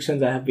some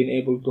connections, I have been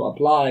able to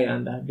apply,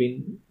 and I have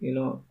been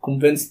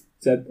convinced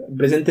that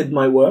presented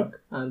my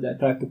work, and I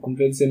tried to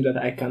convince them that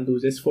I can do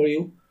this for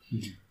you.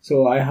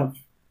 So I have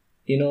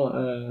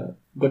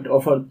got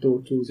offered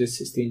to this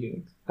ST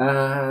engineering,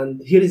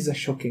 and here is a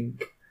shocking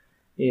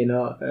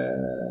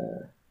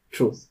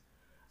truth.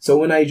 So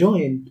when I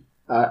joined,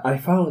 I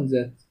found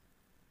that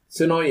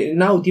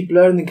now deep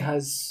learning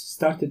has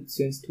started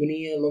since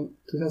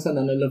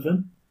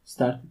 2011.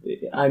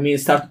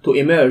 Started to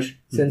emerge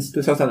since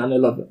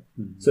 2011.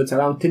 So it's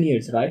around 10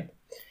 years, right?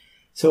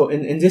 So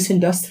in this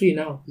industry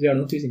now, they are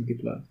not using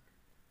deep learning.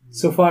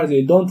 So far,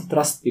 they don't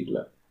trust deep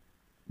learning.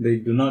 They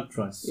do not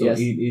trust. So yes.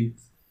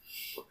 It's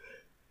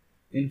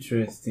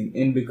interesting.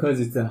 And because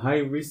it's a high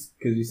risk,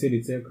 because you said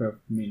it's aircraft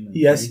maintenance.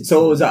 Yes. Right?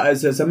 So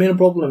the main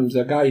problem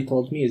the guy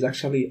told me is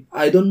actually,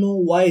 I don't know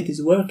why it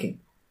is working.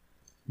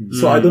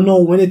 So I don't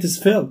know when it is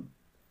failed.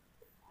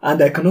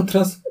 And I cannot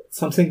trust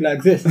something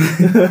like this.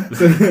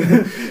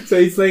 So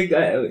it's like,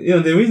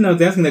 the reason I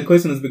was asking that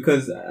question is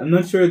because I'm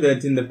not sure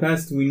that in the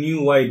past we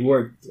knew why it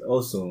worked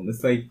also.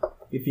 It's like,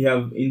 if you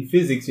have, in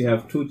physics, you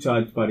have two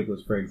charged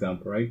particles, for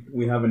example, right?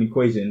 We have an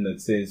equation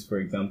that says, for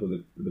example,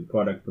 the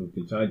product of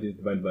the charges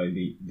divided by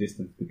the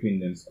distance between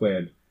them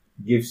squared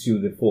gives you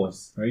the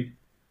force, right?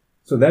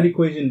 So that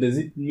equation, does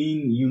it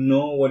mean you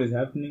know what is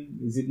happening?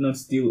 Is it not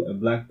still a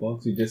black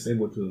box? You're just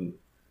able to,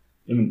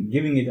 I'm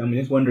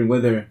just wondering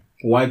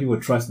why people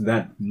trust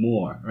that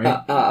more,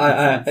 right?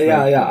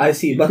 I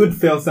see. It could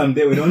fail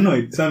someday. We don't know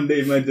it.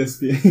 Someday it might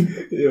just be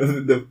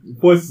the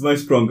force is much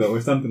stronger or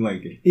something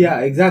like it.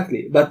 Yeah,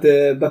 exactly. But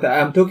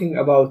I'm talking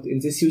about in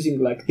this using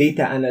like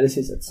data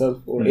analysis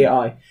itself or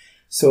AI.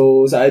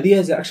 So the idea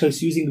is actually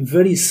using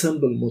very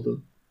simple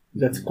model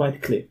that's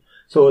quite clear.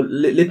 So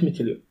let me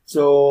tell you.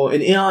 So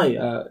in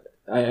AI,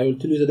 I will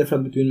tell you the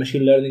difference between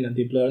machine learning and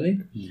deep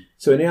learning.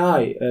 So in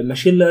AI,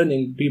 machine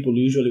learning people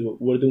usually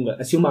were doing,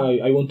 assume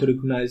I want to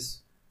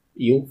recognize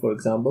you, for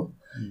example.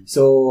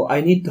 So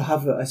I need to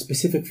have a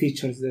specific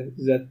features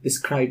that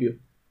describe you.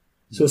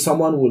 So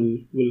someone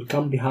will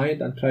come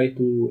behind and try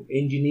to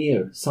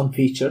engineer some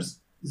features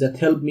that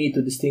help me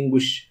to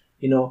distinguish,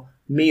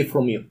 me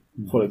from you,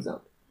 for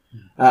example.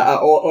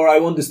 Or I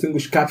want to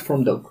distinguish cat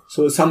from dog.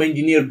 So some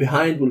engineer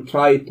behind will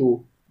try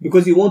to,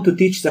 because you want to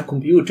teach the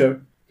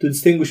computer to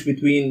distinguish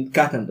between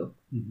cat and dog.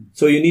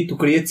 So you need to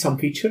create some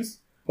features.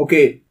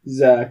 Okay,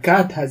 the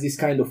cat has this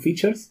kind of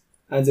features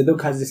and the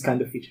dog has this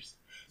kind of features.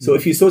 So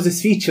if you saw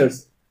these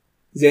features,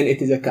 then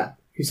it is a cat.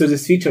 If you saw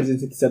these features, then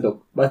it is a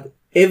dog. But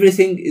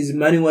everything is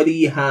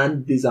manually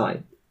hand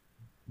designed.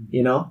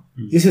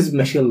 This is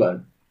machine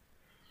learning.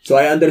 So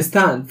I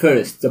understand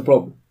first the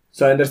problem.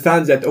 So I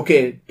understand that,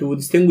 okay, to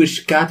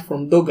distinguish cat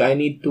from dog, I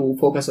need to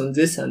focus on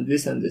this and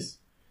this and this.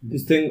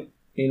 This thing,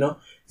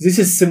 this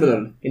is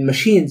similar. In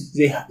machines,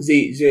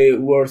 they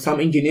were some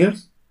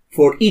engineers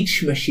for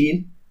each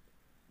machine,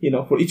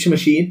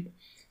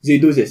 they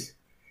do this.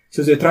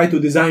 So they try to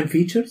design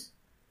features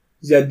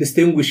that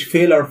distinguish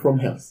failure from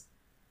health.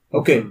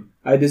 Okay,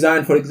 I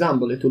design, for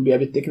example, it will be a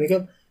bit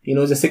technical.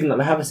 The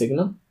signal, I have a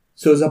signal.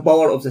 So the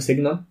power of the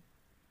signal,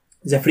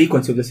 the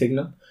frequency of the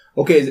signal.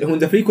 Okay, when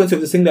the frequency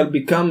of the signal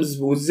becomes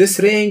with this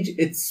range,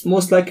 it's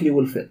most likely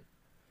will fail.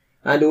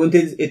 And when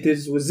it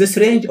is with this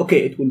range,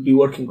 okay, it will be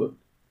working good.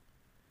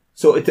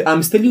 So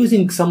I'm still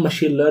using some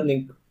machine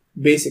learning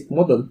basic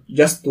model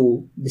just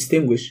to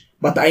distinguish,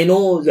 but I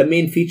know the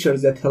main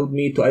features that help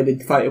me to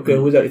identify, okay,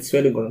 whether it's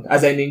failing or not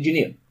as an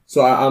engineer.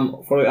 So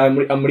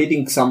I'm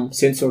reading some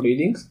sensor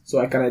readings, so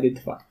I can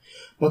identify.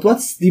 But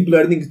what's deep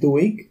learning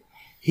doing?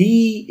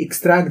 He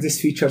extracts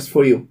these features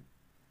for you.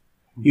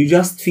 You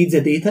just feed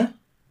the data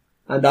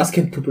and ask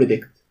him to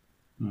predict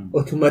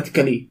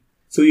automatically.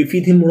 So you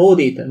feed him raw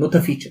data, not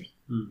a feature.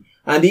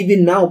 And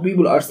even now,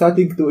 people are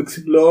starting to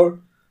explore,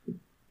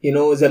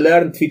 the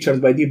learned features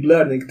by deep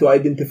learning to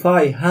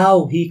identify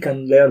how he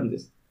can learn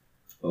this.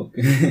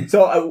 Okay.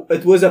 So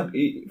it was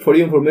for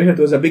your information, it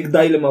was a big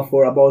dilemma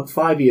for about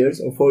 5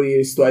 years or 4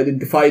 years to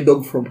identify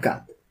dog from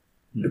cat.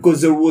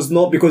 Because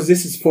because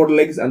this is 4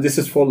 legs and this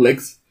is 4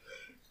 legs.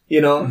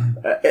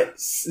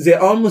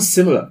 They're almost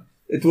similar.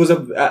 It was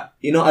a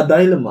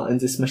dilemma in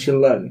this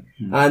machine learning.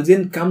 And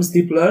then comes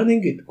deep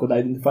learning, it could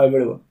identify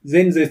very well.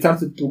 Then they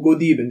started to go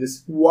deep in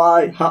this.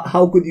 What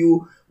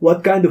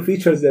kind of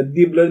features that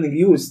deep learning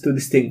used to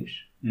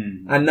distinguish?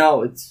 And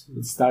now it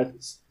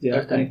starts.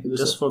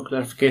 Just for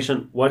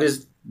clarification, what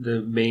is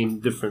the main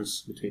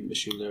difference between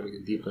machine learning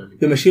and deep learning?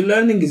 The machine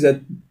learning is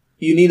that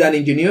you need an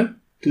engineer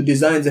to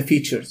design the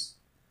features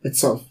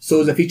itself.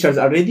 So the features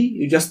are ready.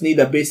 You just need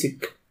a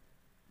basic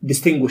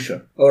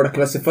distinguisher or a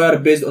classifier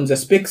based on the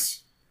specs.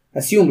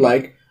 Assume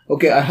I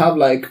have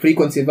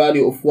frequency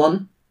value of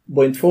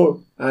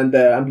 1.4 and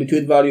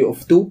amplitude value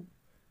of 2,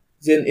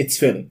 then it's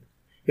failing.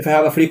 If I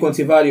have a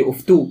frequency value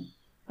of 2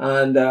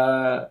 and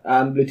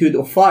amplitude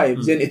of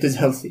 5, then it is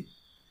healthy.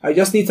 I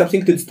just need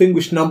something to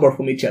distinguish number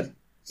from each other.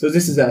 So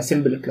this is a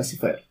simple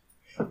classifier.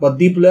 But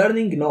deep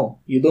learning, no,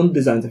 you don't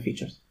design the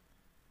features.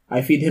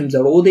 I feed him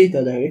the raw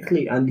data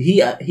directly, and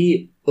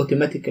he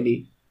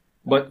automatically.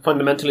 But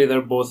fundamentally, they're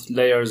both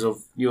layers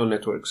of neural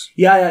networks.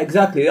 Yeah,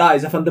 exactly.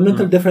 The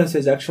fundamental difference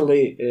is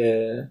actually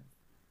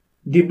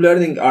deep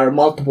learning are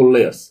multiple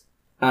layers,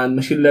 and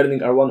machine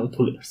learning are 1 or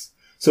 2 layers.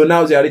 So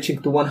now they are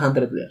reaching to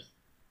 100 layers.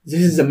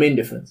 This is the main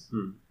difference.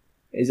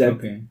 Is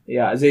that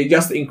they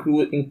just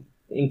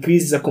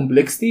increase the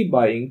complexity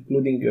by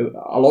including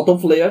a lot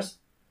of layers,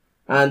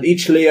 and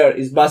each layer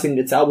is passing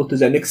its output to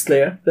the next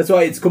layer. That's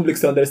why it's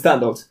complex to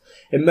understand also.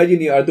 Imagine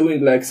you are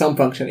doing some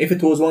function. If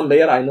it was 1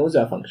 layer, I know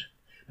the function.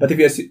 But if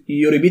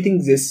you're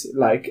repeating this,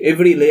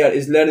 every layer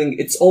is learning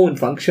its own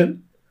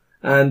function,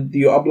 and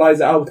you apply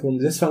the output from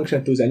this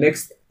function to the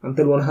next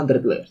until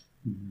 100 layers.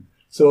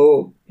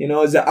 So,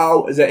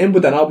 the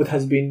input and output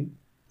has been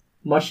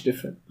much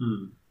different.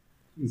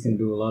 You can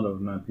do a lot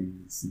of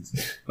mapping.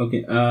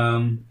 Okay.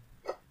 And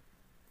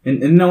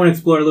I want to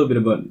explore a little bit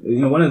about,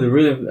 one of the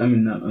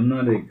I'm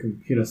not a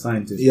computer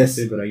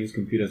scientist, but I use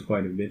computers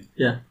quite a bit.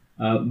 Yeah.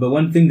 But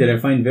one thing that I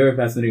find very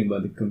fascinating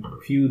about the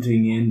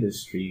computing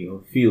industry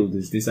or field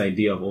is this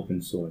idea of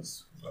open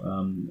source.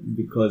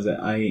 Because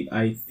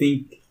I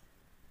think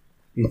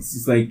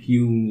it's like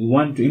you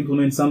want to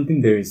implement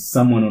something, there is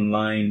someone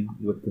online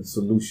with the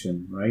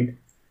solution, right?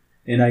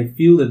 And I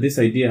feel that this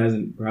idea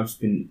hasn't perhaps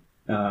been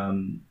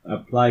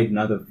applied in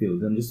other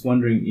fields. I'm just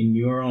wondering, in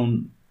your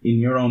own,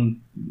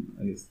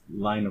 I guess,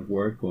 line of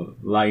work or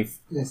life,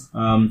 yes.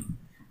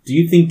 Do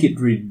you think it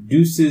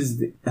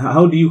reduces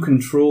how do you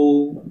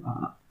control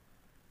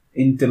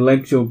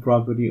intellectual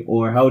property,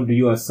 or how do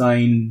you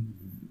assign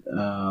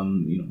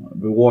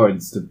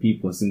rewards to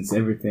people since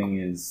everything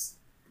is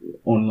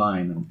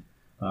online?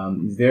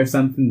 Is there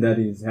something that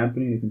is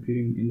happening in the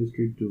computing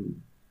industry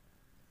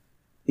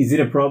is it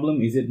a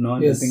problem? Is it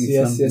not? Yes. You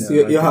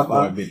have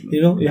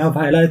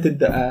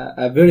highlighted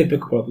a very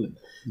big problem,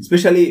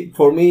 especially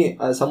for me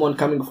as someone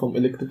coming from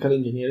electrical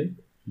engineering.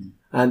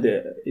 And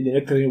in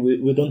electrical,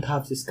 we don't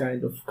have this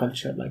kind of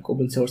culture like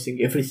open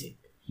sourcing everything.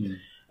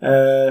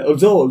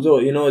 Although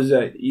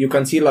you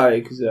can see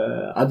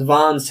the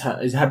advance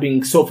is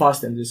happening so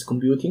fast in this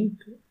computing,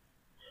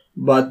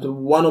 but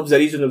one of the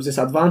reasons of this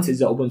advance is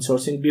the open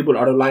sourcing. People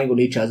are relying on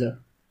each other,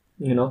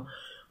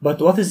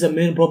 But what is the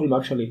main problem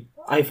actually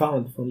I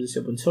found from this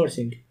open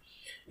sourcing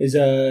is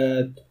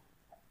that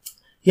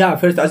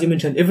first, as you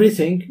mentioned,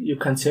 everything you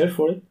can search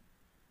for it,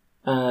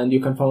 and you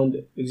can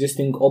find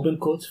existing open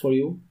codes for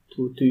you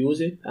to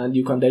use it, and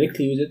you can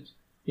directly use it.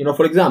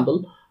 For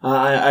example,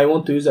 I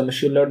want to use a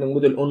machine learning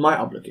model on my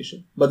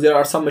application, but there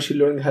are some machine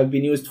learning have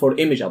been used for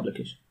image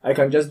application. I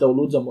can just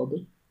download the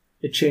model,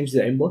 it change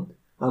the input,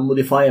 and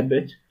modify a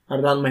bit,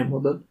 and run my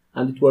model,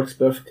 and it works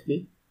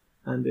perfectly,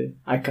 and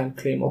I can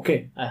claim,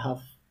 okay, I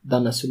have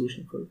done a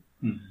solution for it.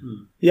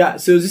 Mm-hmm.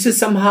 So this is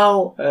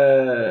somehow,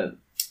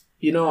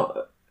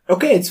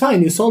 okay, it's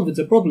fine, you solved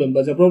the problem,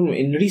 but the problem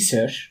in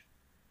research,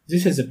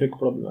 this is a big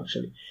problem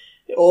actually.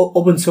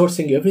 Open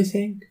sourcing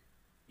everything,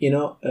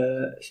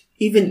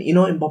 even,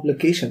 in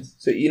publications.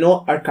 So,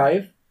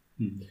 arXiv.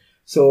 Mm-hmm.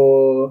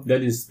 So.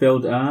 That is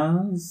spelled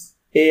as?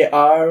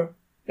 ARXIV.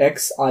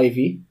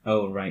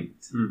 Oh, right.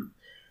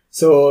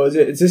 So,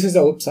 this is a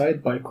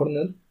website by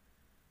Cornell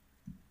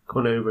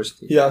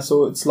University. Yeah,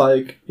 so it's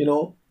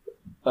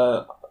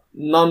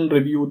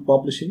non-reviewed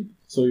publishing.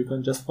 So, you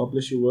can just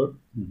publish your work.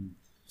 Mm-hmm.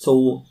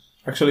 So,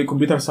 actually,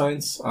 computer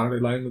science are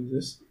relying on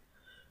this.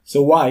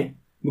 So, why?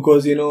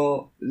 Because, in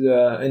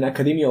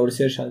academia or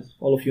research, as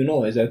all of you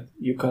know, is that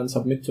you can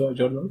submit to a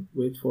journal,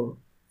 wait for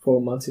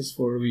 4 months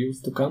for reviews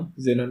to come,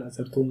 then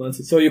another 2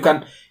 months. So you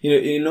can,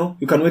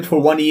 you can wait for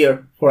 1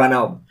 year for an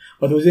album.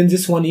 But within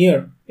this 1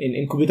 year,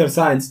 in computer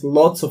science,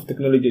 lots of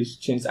technologies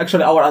changed.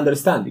 Actually, our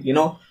understanding,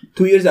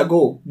 2 years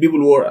ago,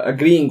 people were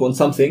agreeing on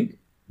something.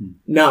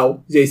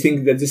 Now, they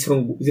think that this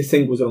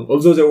thing was wrong.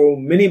 Although there were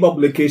many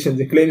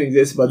publications claiming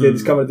this, but they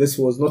discovered this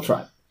was not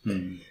right.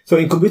 So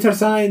in computer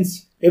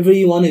science,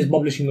 everyone is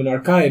publishing on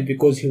arXiv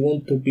because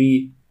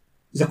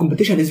the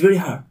competition is very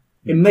hard.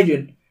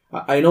 Imagine,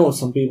 I know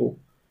some people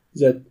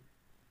that,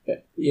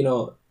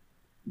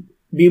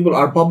 people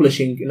are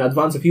publishing in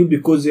advance of you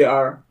because they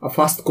are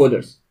fast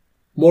coders,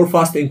 more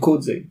fast in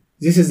coding.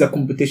 This is the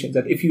competition,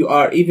 that if you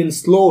are even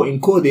slow in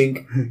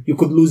coding, you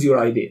could lose your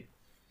idea.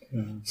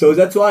 So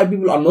that's why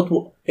people are not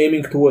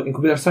aiming toward, in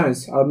computer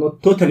science, are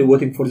not totally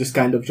waiting for this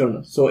kind of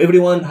journal. So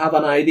everyone have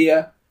an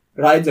idea,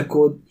 write the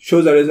code,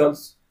 show the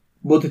results,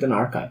 put it in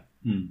archive.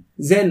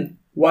 Then,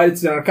 while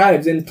it's in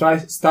archive, then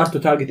start to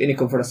target any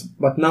conference.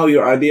 But now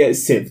your idea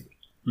is saved.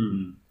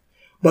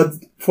 But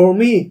for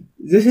me,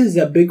 this is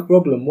a big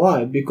problem.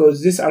 Why?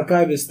 Because this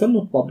archive is still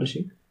not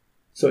publishing.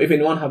 So if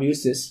anyone have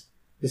used this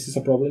is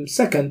a problem.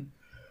 Second,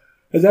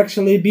 is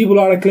actually people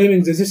are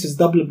claiming that this is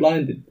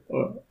double-blinded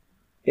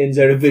in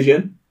the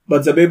revision,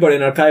 but the paper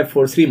in archive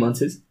for 3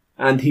 months,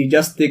 and he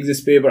just takes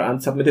this paper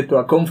and submit it to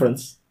a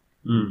conference,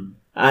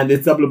 and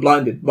it's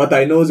double-blinded. But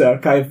I know the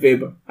archive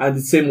paper, and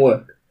it's same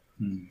work.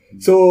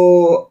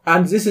 So,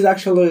 and this is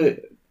actually,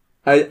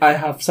 I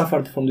have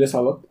suffered from this a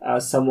lot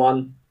as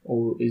someone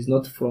who is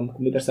not from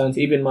computer science.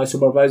 Even my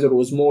supervisor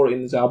was more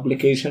in the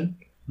application,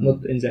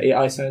 not in the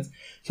AI science.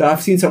 So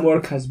I've seen some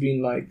work has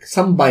been like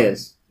some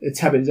bias. It's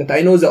happened that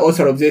I know the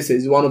author of this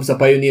is one of the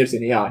pioneers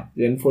in AI.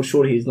 Then for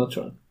sure he's not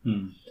wrong.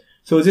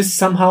 So this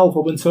somehow of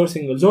open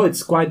sourcing, although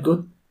it's quite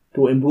good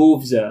to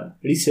improve the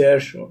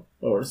research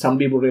or some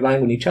people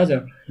relying on each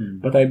other,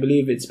 but I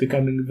believe it's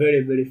becoming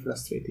very, very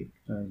frustrating.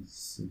 I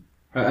see.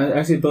 I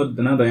actually thought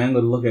another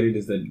angle to look at it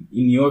is that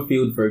in your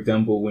field, for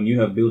example, when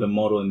you have built a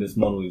model and this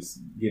model is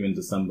given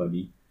to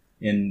somebody,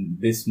 and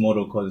this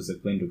model causes a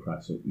plane to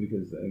crash,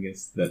 because I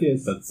guess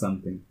that's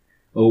something.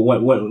 Or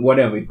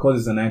whatever, it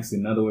causes an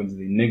accident. In other words,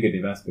 the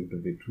negative aspect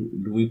of it.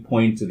 Do we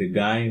point to the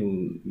guy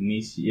who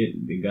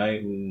initiated, the guy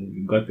who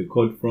got the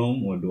code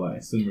from, or do I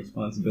assume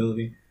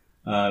responsibility?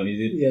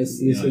 Is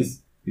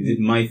it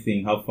my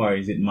thing? How far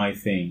is it my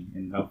thing?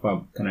 And how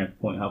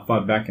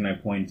far back can I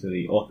point to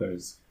the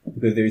authors?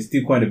 Because there is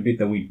still quite a bit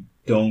that we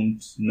don't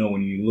know.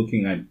 When you're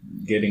looking at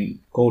getting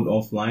code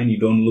offline, you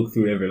don't look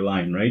through every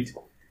line, right?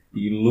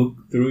 You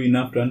look through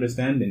enough to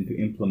understand and to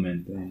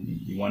implement, and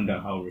you wonder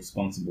how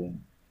responsible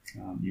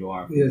you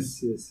are.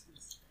 Yes.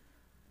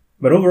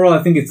 But overall,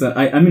 I think it's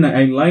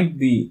I like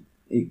the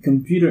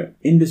computer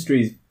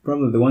industry is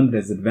probably the one that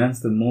has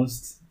advanced the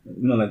most.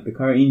 Like the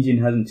car engine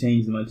hasn't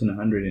changed much in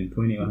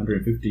 120 or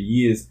 150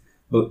 years,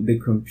 but the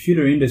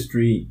computer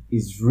industry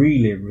has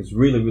really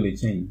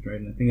changed, right?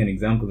 And I think an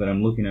example that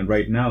I'm looking at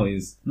right now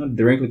is not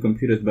directly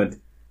computers, but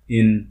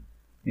in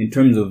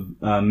terms of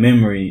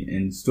memory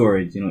and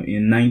storage.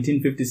 In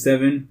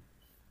 1957,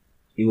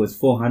 it was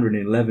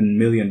 $411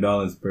 million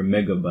per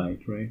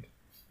megabyte, right?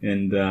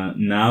 And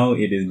now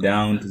it is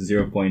down to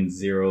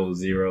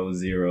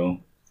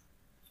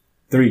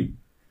 0.0003.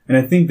 And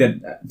I think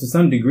that to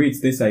some degree it's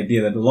this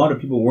idea that a lot of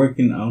people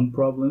working on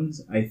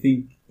problems, I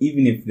think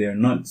even if they're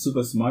not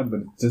super smart,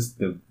 but just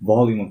the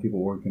volume of people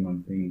working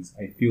on things,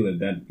 I feel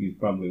that is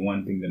probably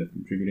one thing that has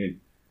contributed.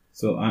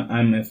 So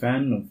I'm a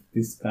fan of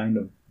this kind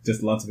of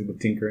just lots of people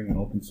tinkering in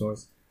open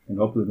source, and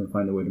hopefully we can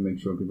find a way to make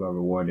sure people are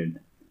rewarded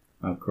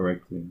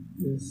correctly.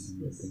 Yes.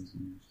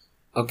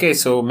 Okay,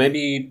 so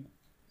maybe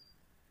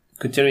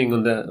continuing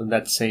on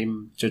that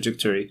same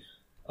trajectory,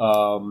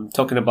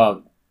 talking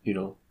about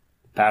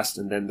past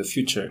and then the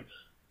future.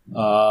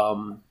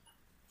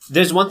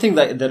 There's one thing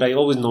that I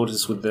always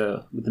notice with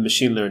the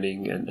machine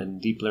learning and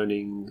deep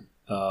learning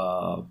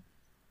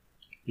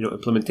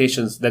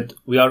implementations, that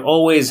we are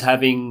always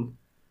having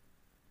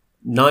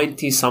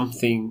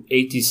 90-something,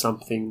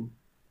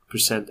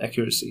 80-something%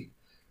 accuracy.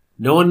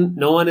 No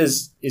one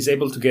is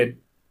able to get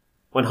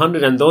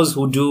 100, and those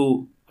who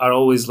do are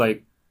always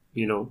like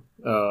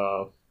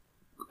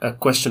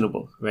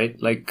questionable,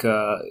 right? Like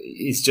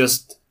it's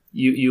just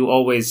you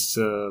always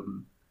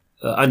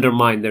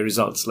undermine the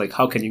results. Like,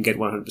 how can you get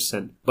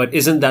 100%? But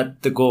isn't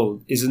that the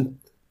goal? Isn't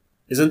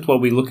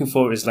what we're looking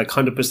for is like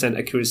 100%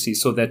 accuracy,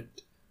 so that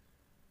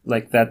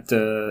like that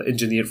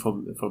engineer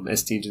from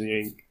ST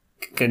Engineering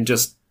can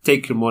just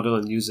take your model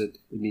and use it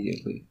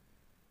immediately.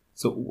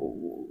 So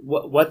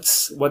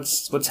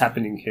what's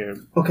happening here?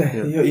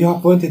 Okay, you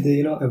have pointed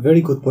a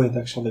very good point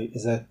actually,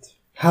 is that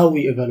how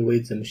we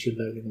evaluate the machine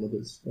learning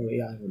models or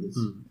AI models.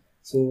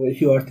 So if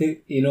you are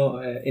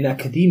in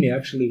academia,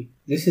 actually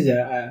this is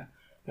a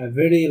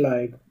very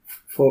like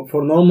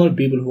for normal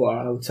people who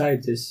are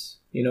outside this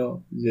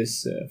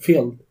this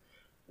field,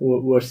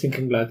 we're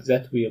thinking like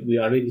that we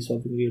are really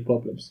solving real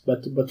problems.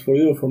 But for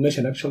your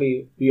information,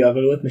 actually we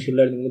evaluate machine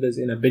learning models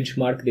in a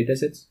benchmark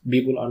datasets.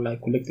 People are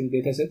like collecting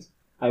datasets.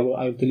 I will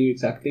tell you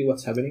exactly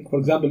what's happening. For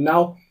example,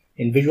 now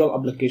in visual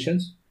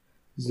applications,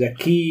 the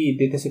key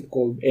dataset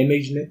called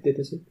ImageNet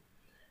dataset.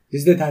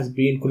 This data has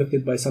been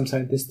collected by some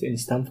scientist in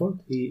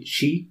Stanford.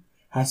 She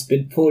has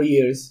spent 4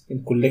 years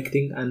in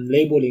collecting and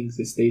labeling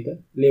this data.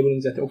 Labeling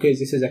that, okay,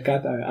 this is a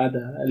cat, I add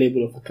a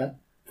label of a cat.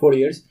 4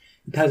 years.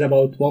 It has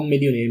about 1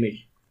 million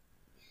images.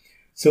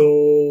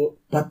 So,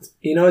 but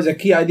the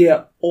key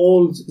idea,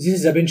 this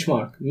is a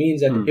benchmark,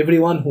 means that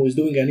everyone who is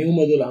doing a new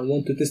model and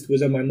want to test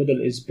whether my model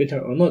is better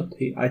or not,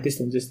 I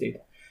test on this data.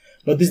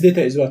 But this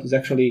data is what is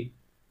actually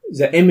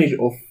the image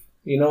of,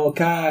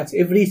 cats,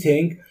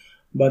 everything.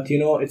 But,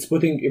 it's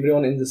putting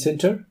everyone in the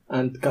center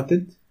and cut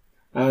it.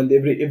 And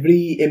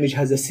every image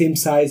has the same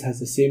size, has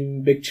the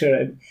same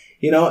picture.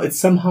 It's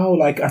somehow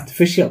like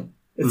artificial.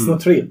 It's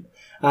not real.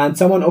 And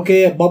someone,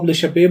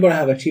 publish a paper, I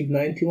have achieved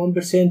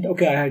 91%.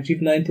 Okay, I have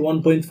achieved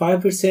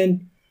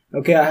 91.5%.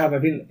 Okay, I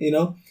have been,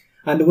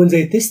 and when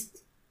they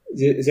test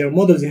their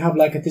models, they have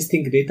like a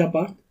testing data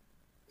part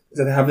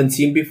that I haven't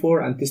seen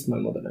before and test my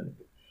model on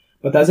it.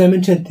 But as I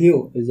mentioned to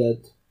you, is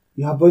that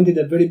you have pointed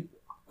a very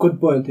good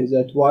point, is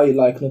that why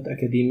like not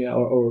academia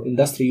or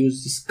industry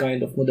use this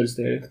kind of models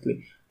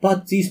directly.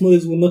 But these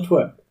models will not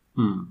work.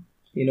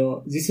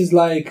 This is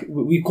like,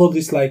 we call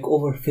this like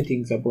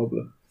overfitting the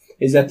problem.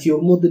 Is that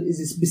your model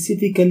is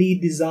specifically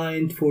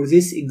designed for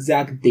this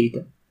exact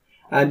data.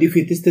 And if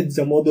you tested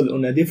the model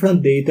on a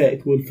different data,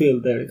 it will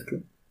fail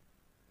directly.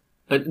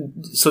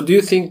 So do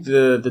you think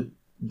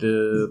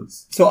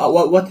So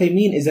what I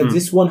mean is that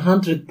this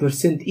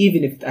 100%,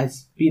 even if it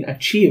has been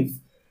achieved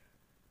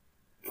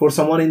for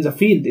someone in the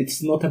field,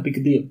 it's not a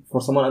big deal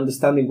for someone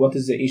understanding what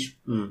is the issue.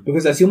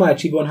 Because assume I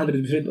achieve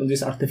 100% on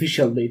this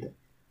artificial data.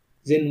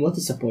 Then what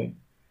is the point?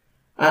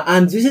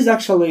 And this is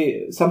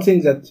actually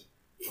something that,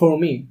 for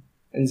me,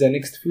 in the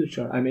next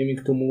future, I'm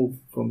aiming to move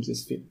from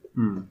this field.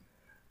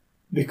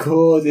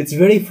 Because it's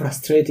very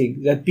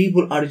frustrating that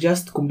people are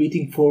just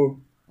competing for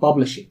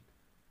publishing.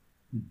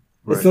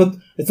 Right.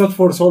 It's not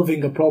for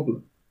solving a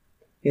problem.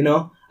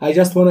 I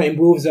just want to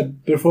improve the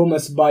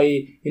performance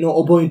by,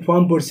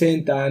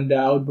 0.1% and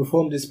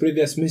outperform this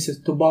previous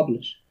method to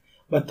publish.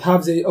 But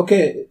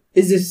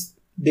is this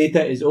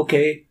data is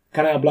okay?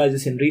 Can I apply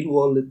this in real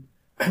world?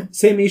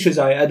 Same issues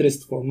I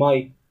addressed for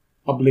my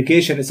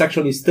application is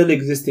actually still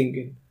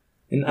existing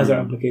in other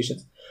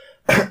applications.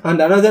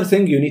 And another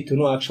thing you need to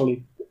know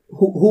actually,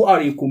 who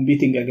are you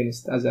competing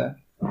against as a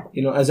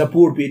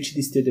poor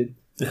PhD student?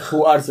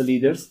 Who are the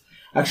leaders?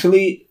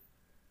 Actually,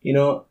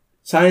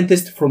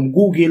 scientists from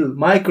Google,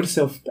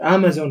 Microsoft,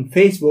 Amazon,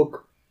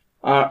 Facebook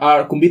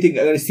are competing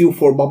against you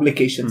for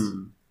publications.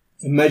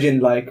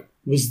 Imagine like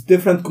with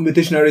different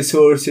computational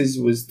resources,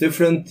 with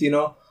different,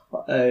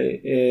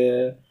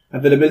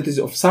 availabilities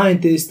of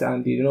scientists,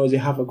 and, they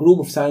have a group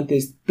of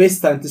scientists,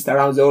 best scientists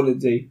around the world,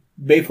 they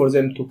pay for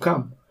them to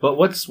come. But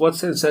what's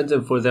the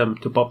incentive for them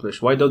to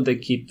publish? Why don't they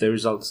keep the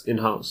results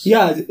in-house?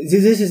 Yeah,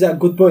 this is a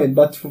good point.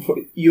 But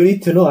you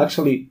need to know,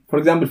 actually, for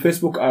example,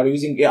 Facebook are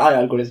using AI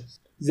algorithms.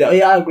 The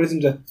AI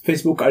algorithms that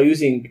Facebook are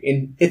using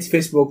in its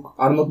Facebook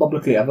are not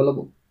publicly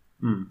available.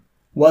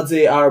 What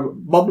they are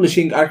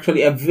publishing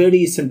actually are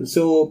very simple.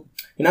 So,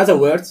 in other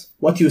words,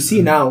 what you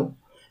see now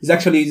is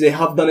actually they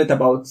have done it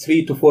about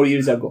 3 to 4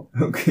 years ago.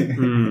 Okay.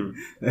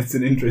 That's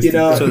an interesting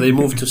so they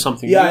moved to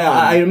something new.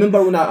 I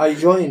remember when I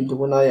joined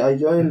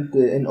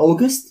in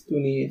August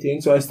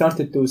 2018, so I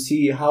started to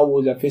see how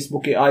the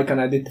Facebook AI can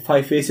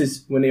identify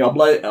faces when you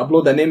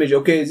upload an image.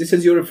 Okay, this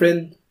is your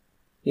friend,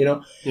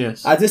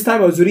 Yes. At this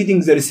time I was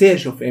reading the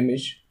research of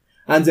image,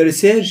 and the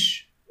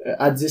research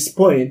at this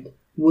point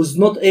was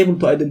not able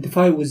to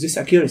identify with this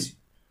accuracy.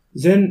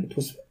 Then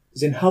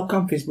how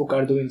come Facebook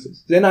are doing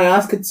this? Then I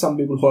asked some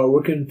people who are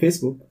working in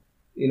Facebook,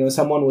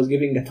 someone was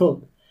giving a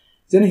talk.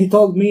 Then he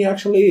told me,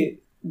 actually,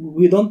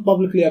 we don't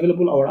publicly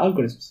available our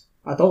algorithms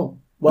at all.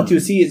 What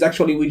you see is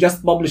actually we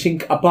just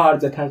publishing a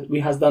part that we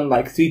has done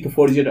like 3 to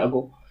 4 years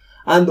ago.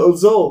 And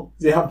although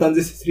they have done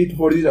this 3 to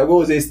 4 years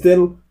ago, they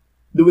still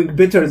doing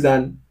better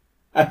than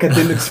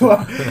academics.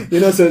 So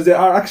they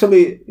are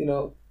actually,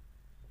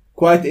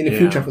 quite in the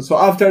future. So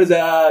after the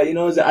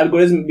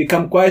algorithm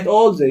become quite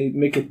old, they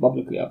make it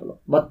publicly available.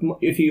 But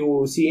if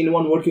you see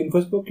anyone working in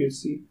Facebook, you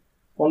see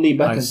only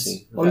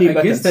buttons.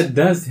 I guess that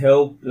does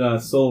help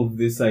solve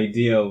this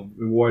idea of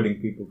rewarding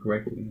people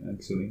correctly,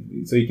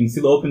 actually. So you can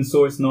still open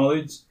source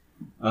knowledge,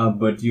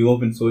 but you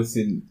open source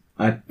it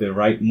at the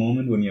right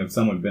moment when you have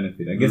somewhat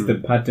benefit. I guess the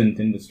patent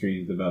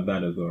industry is about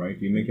that as well, right?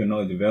 You make your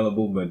knowledge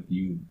available, but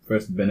you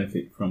first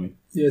benefit from it.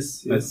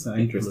 Yes. That's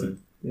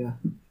interesting. Yeah.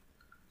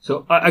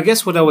 So I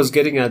guess what I was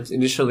getting at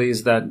initially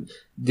is that,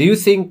 do you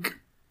think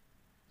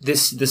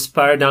this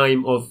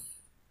paradigm of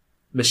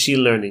machine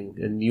learning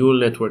and neural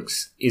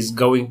networks is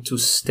going to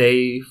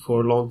stay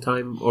for a long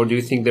time? Or do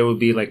you think there will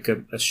be like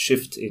a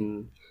shift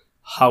in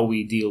how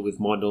we deal with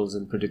models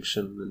and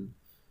prediction and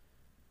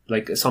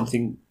like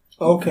something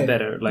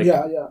better? Like,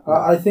 yeah.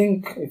 I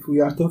think if we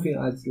are talking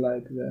at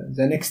like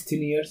the next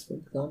 10 years, for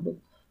example,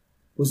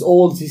 with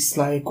all this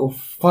like of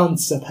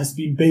funds that has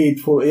been paid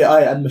for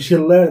AI and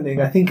machine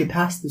learning, I think it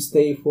has to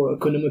stay for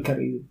economical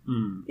reason,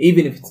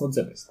 even if it's not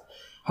the best.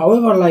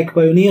 However, like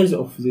pioneers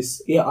of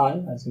this AI,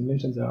 as you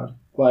mentioned, there are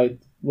quite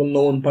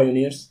well-known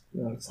pioneers,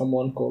 like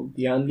someone called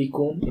Yann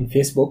LeCun in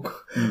Facebook,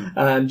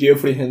 and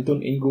Geoffrey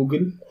Hinton in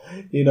Google,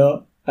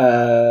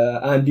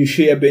 and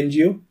Yoshia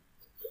Bengio.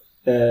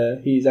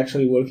 He is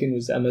actually working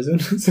with Amazon,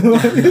 so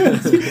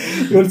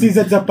you'll see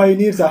that the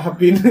pioneers have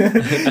been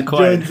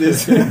joined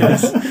this.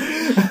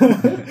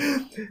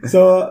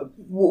 So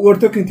we're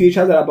talking to each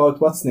other about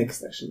what's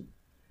next. Actually,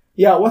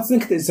 what's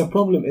next is the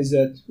problem is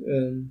that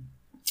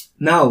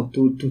Now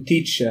to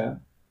teach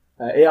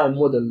AI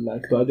model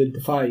like to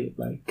identify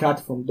like cat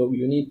from dog,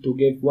 you need to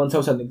give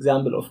 1,000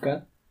 example of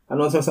cat and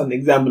 1,000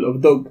 example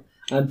of dog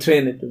and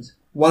train it with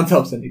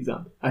 1,000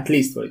 example at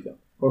least, for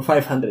example, or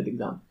 500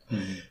 example.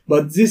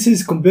 But this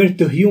is compared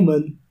to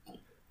human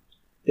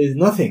is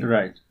nothing,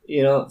 Right.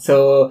 you know.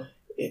 So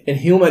in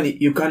human,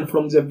 you can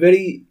from the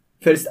very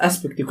first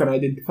aspect you can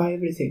identify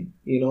everything.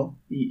 You know,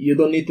 you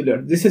don't need to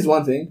learn. This is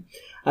one thing.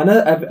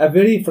 Another a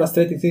very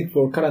frustrating thing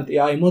for current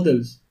AI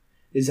models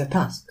is a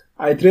task.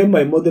 I train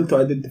my model to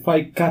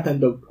identify cat and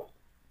dog.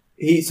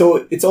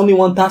 So it's only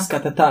one task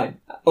at a time.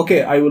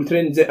 Okay, I will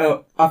train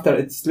after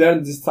it's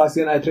learned this task,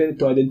 then I train it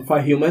to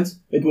identify humans.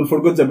 It will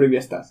forget the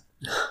previous task.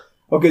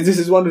 Okay, this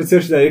is one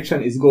research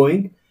direction is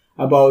going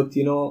about,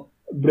 you know,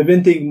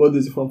 preventing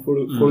models from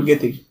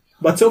forgetting.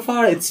 But so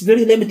far, it's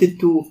very limited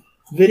to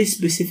very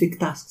specific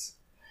tasks.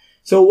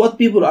 So what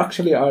people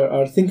actually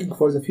are thinking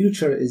for the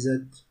future is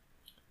that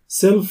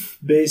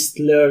self-based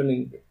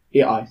learning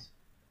AI.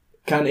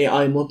 Can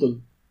AI model,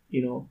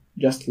 you know,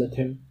 just let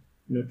him,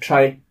 you know,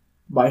 try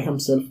by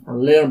himself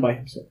and learn by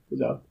himself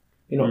without,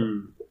 you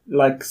know,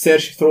 like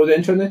search through the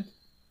internet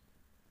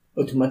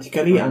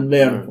automatically and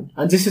learn.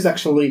 And this is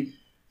actually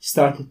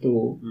started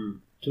to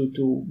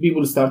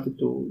people started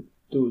to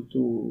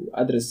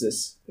address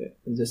this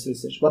in this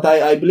research. But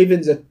I believe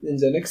in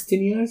the next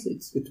 10 years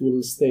it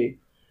will stay,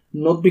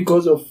 not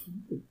because of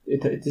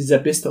it is the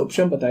best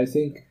option, but I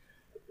think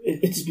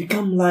it's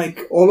become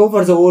like all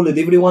over the world.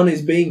 Everyone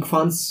is paying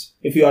funds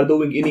if you are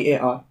doing any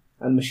AI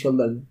and machine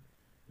learning,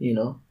 you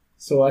know.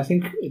 So I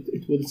think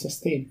it will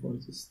sustain for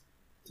this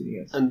 10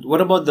 years. And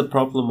what about the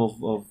problem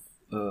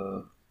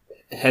of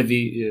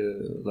heavy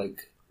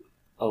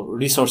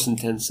resource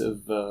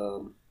intensive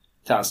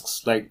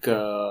tasks? Like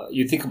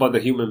you think about the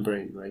human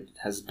brain, right? It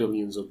has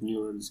billions of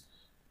neurons,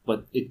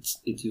 but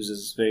it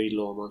uses very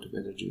low amount of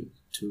energy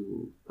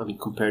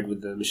compared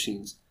with the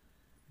machines.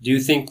 Do you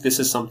think this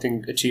is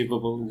something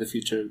achievable in the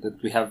future,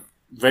 that we have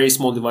very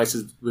small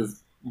devices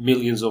with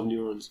millions of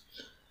neurons?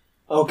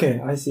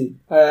 Okay, I see.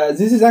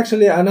 This is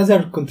actually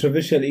another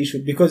controversial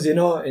issue because, you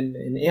know,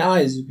 in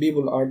AIs,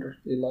 people are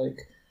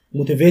like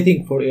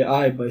motivating for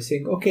AI by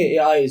saying, okay,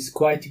 AI is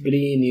quite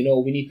green, you know,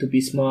 we need to be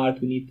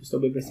smart, we need to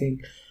stop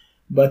everything.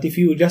 But if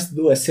you just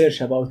do a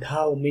search about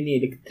how many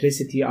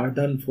electricity are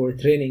done for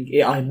training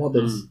AI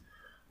models,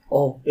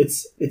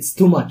 it's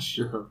too much,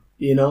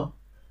 you know.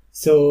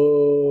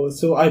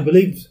 So I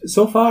believe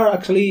so far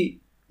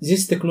actually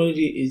this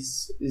technology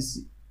is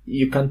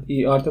you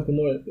are talking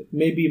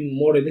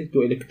more related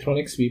to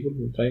electronics people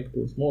who are trying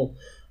to small,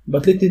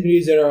 but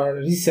literally there are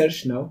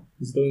research now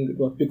is doing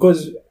what,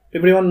 because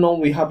everyone know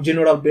we have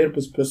general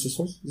purpose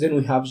processors, then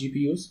we have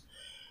GPUs.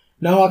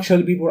 Now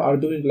actually people are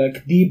doing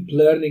like deep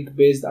learning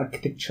based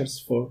architectures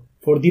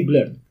for deep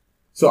learning.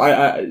 So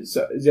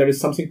so there is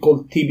something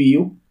called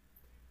TPU,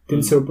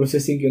 Tensor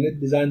Processing Unit,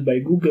 designed by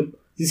Google.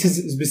 This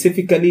is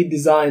specifically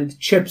designed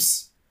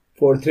chips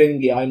for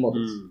training AI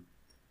models,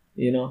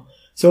 you know.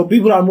 So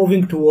people are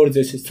moving towards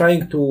this,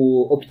 trying to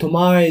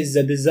optimize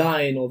the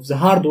design of the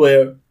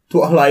hardware to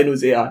align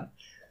with AI.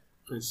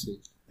 I see.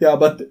 Yeah,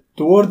 but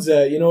towards,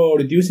 you know,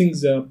 reducing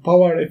the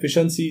power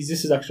efficiency,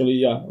 this is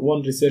actually,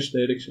 one research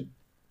direction.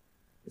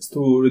 It's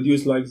to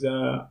reduce like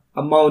the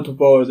amount of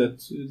power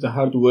that the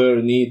hardware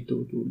need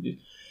to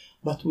reduce.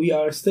 But we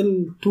are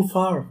still too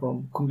far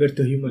from compared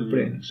to human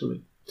brain,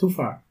 actually. Too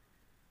far.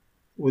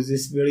 With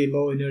this very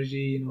low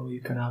energy, you know,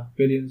 you can have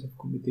billions of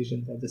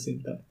computations at the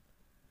same time.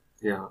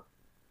 Yeah.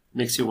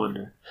 Makes you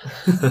wonder.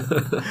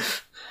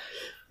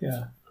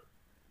 Yeah.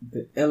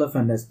 The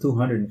elephant has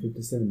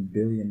 257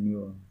 billion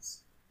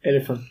neurons.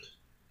 Elephant.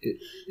 You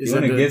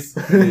want to guess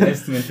the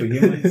estimate for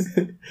humans?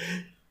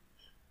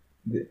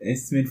 The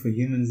estimate for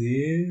humans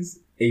is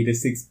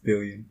 86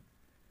 billion.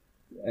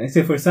 I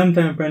say for some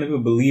time, apparently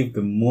people believe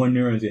the more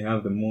neurons you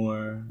have, the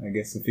more, I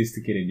guess,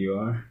 sophisticated you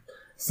are.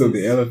 So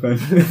the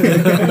elephant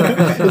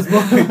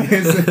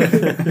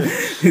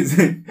is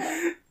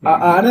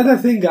another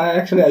thing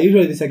I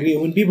usually disagree.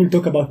 When people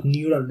talk about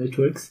neural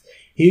networks,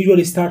 he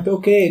usually start,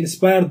 okay,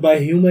 inspired by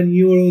human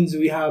neurons,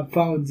 we have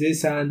found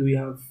this and we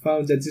have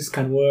found that this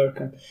can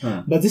work.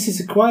 But this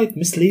is quite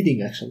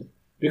misleading, actually.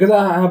 Because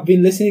I have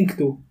been listening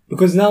to,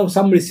 because now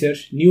some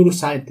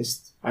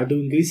neuroscientists are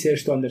doing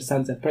research to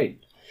understand the brain.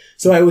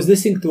 So I was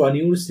listening to a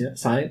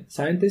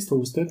neuroscientist who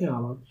was talking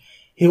about,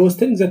 he was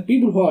telling that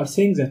people who are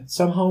saying that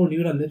somehow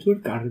neural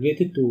networks are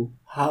related to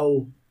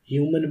how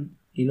human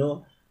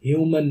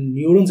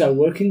neurons are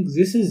working,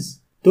 this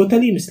is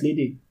totally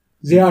misleading.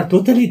 They are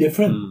totally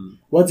different.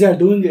 What they are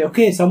doing,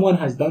 okay, someone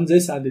has done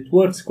this and it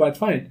works quite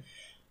fine.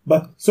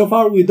 But so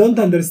far we don't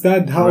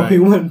understand how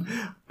human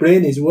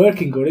brain is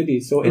working already.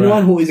 So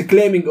anyone who is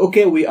claiming,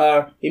 okay, we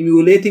are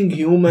emulating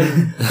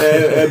human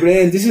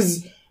brain, this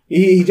is,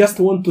 he just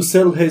want to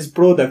sell his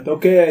product,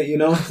 okay, you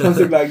know,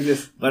 something like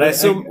this. But I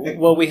assume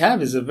what we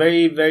have is a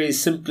very, very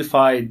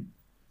simplified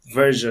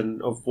version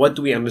of what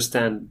we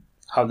understand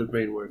how the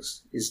brain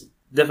works. Is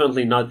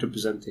definitely not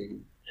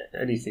representing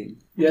anything.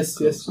 Yes.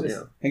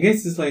 Yeah. I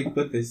guess it's like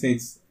what they say.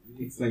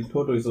 it's like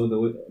tortoises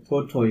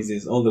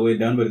all the way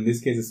down, but in this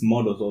case it's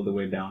models all the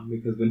way down.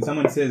 Because when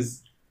someone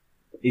says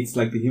it's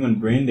like the human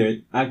brain, they're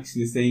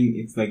actually saying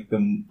it's like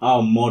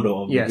our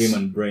model of the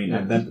human brain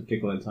at that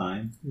particular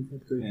time.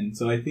 Exactly. And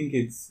so I think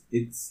it's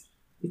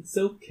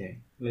okay.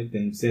 Let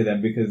them say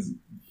that, because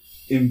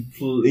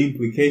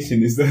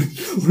implication is that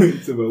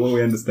it's about what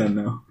we understand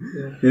now.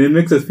 Yeah. And it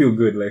makes us feel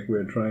good, like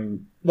we're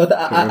trying. But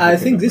I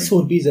think this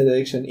will be the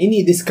direction.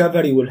 Any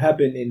discovery will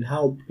happen in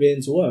how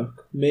brains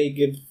work may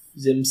give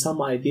them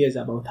some ideas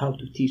about how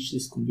to teach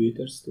these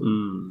computers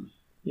to,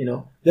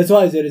 that's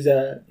why there is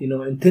a,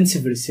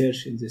 intensive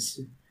research in this,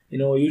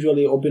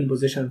 usually open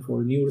position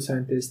for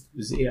neuroscientists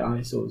with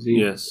AI. So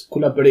the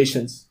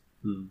collaborations.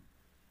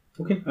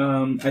 Okay.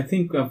 I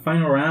think our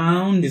final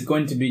round is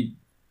going to be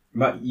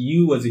about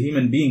you as a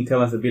human being.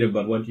 Tell us a bit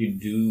about what you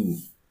do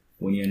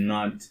when you're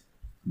not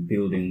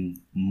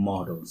building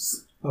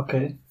models.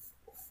 Okay.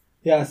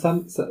 Yeah,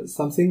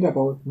 something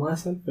about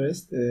myself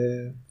first.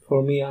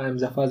 For me, I am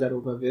the father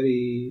of a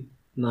very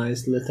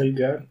nice little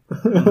girl.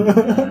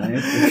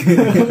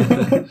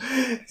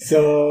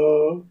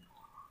 So,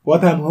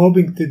 what I'm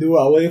hoping to do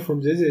away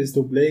from this is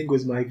to playing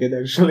with my kid,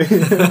 actually.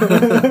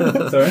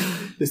 Sorry?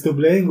 Is to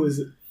playing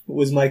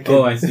with my kid.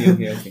 Oh, I see.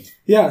 Okay.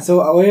 Yeah, so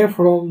away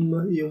from,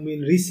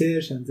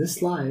 research and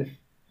this life,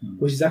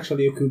 which is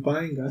actually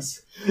occupying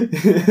us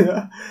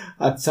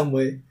at some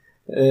way.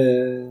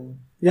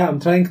 I'm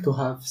trying to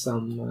have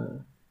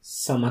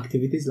some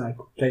activities like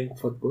playing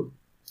football,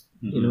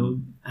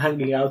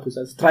 hanging out with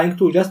us, trying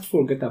to just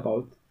forget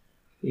about,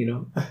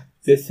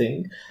 this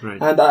thing. Right.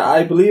 And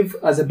I believe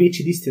as a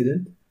PhD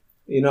student,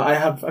 I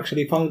have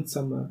actually found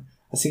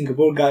a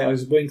Singapore guy. I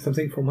was buying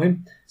something from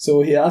him.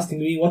 So he asked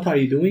me, what are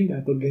you doing?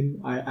 I told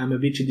him, I'm a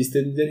PhD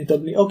student. Then he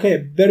told me, okay,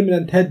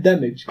 permanent head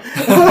damage.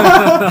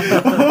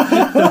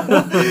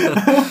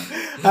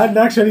 And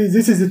actually,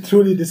 this is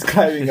truly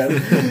describing us.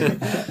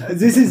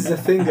 This is the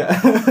thing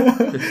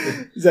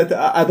that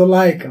I don't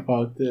like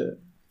about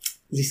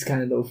this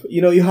kind of,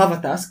 you have a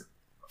task.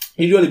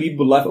 Usually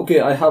people like, okay,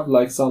 I have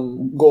like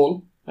some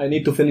goal. I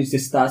need to finish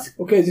this task.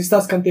 Okay, this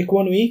task can take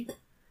 1 week,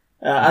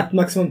 at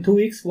maximum 2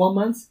 weeks, 1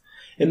 month.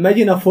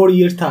 Imagine a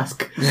 4-year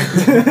task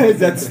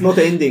that's not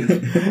ending.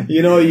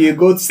 You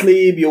go to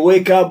sleep, you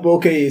wake up,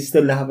 okay, you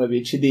still have a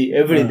PhD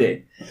every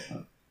day.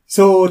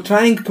 So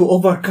trying to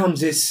overcome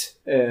this,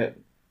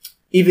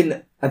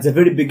 even at the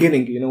very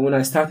beginning, when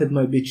I started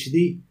my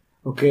PhD,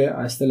 okay,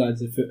 I still had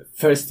the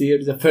first year,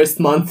 the first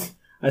month,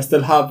 I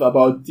still have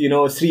about, 3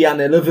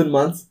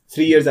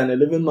 years and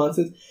 11 months.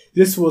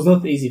 This was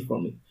not easy for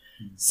me.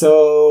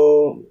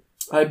 So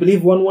I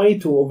believe one way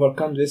to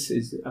overcome this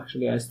is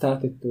actually I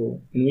started to,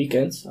 in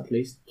weekends at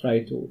least,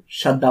 try to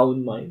shut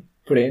down my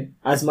brain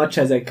as much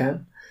as I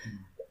can.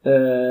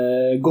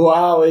 Go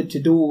out to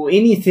do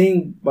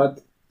anything,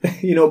 but,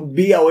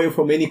 be away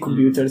from any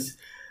computers.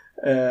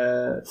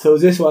 So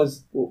this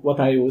was what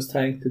I was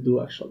trying to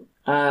do actually.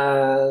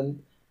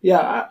 And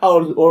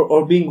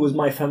or being with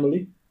my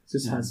family.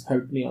 This has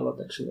helped me a lot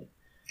actually.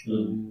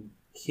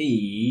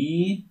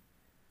 Okay.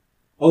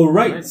 All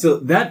right. So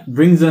that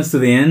brings us to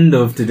the end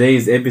of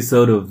today's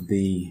episode of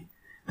the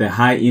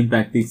High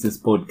Impact Thesis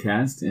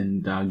podcast.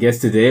 And our guest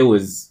today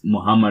was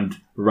Muhammad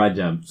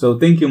Rajab. So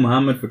thank you,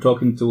 Muhammad, for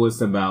talking to us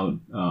about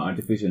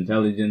artificial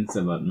intelligence,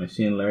 about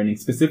machine learning,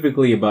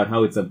 specifically about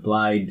how it's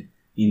applied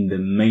in the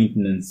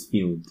maintenance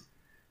field.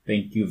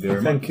 Thank you very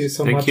much. Thank you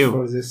so much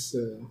for this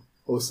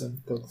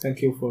awesome talk.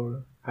 Thank you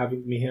for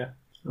having me here.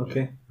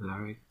 Okay. All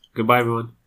right. Goodbye, everyone.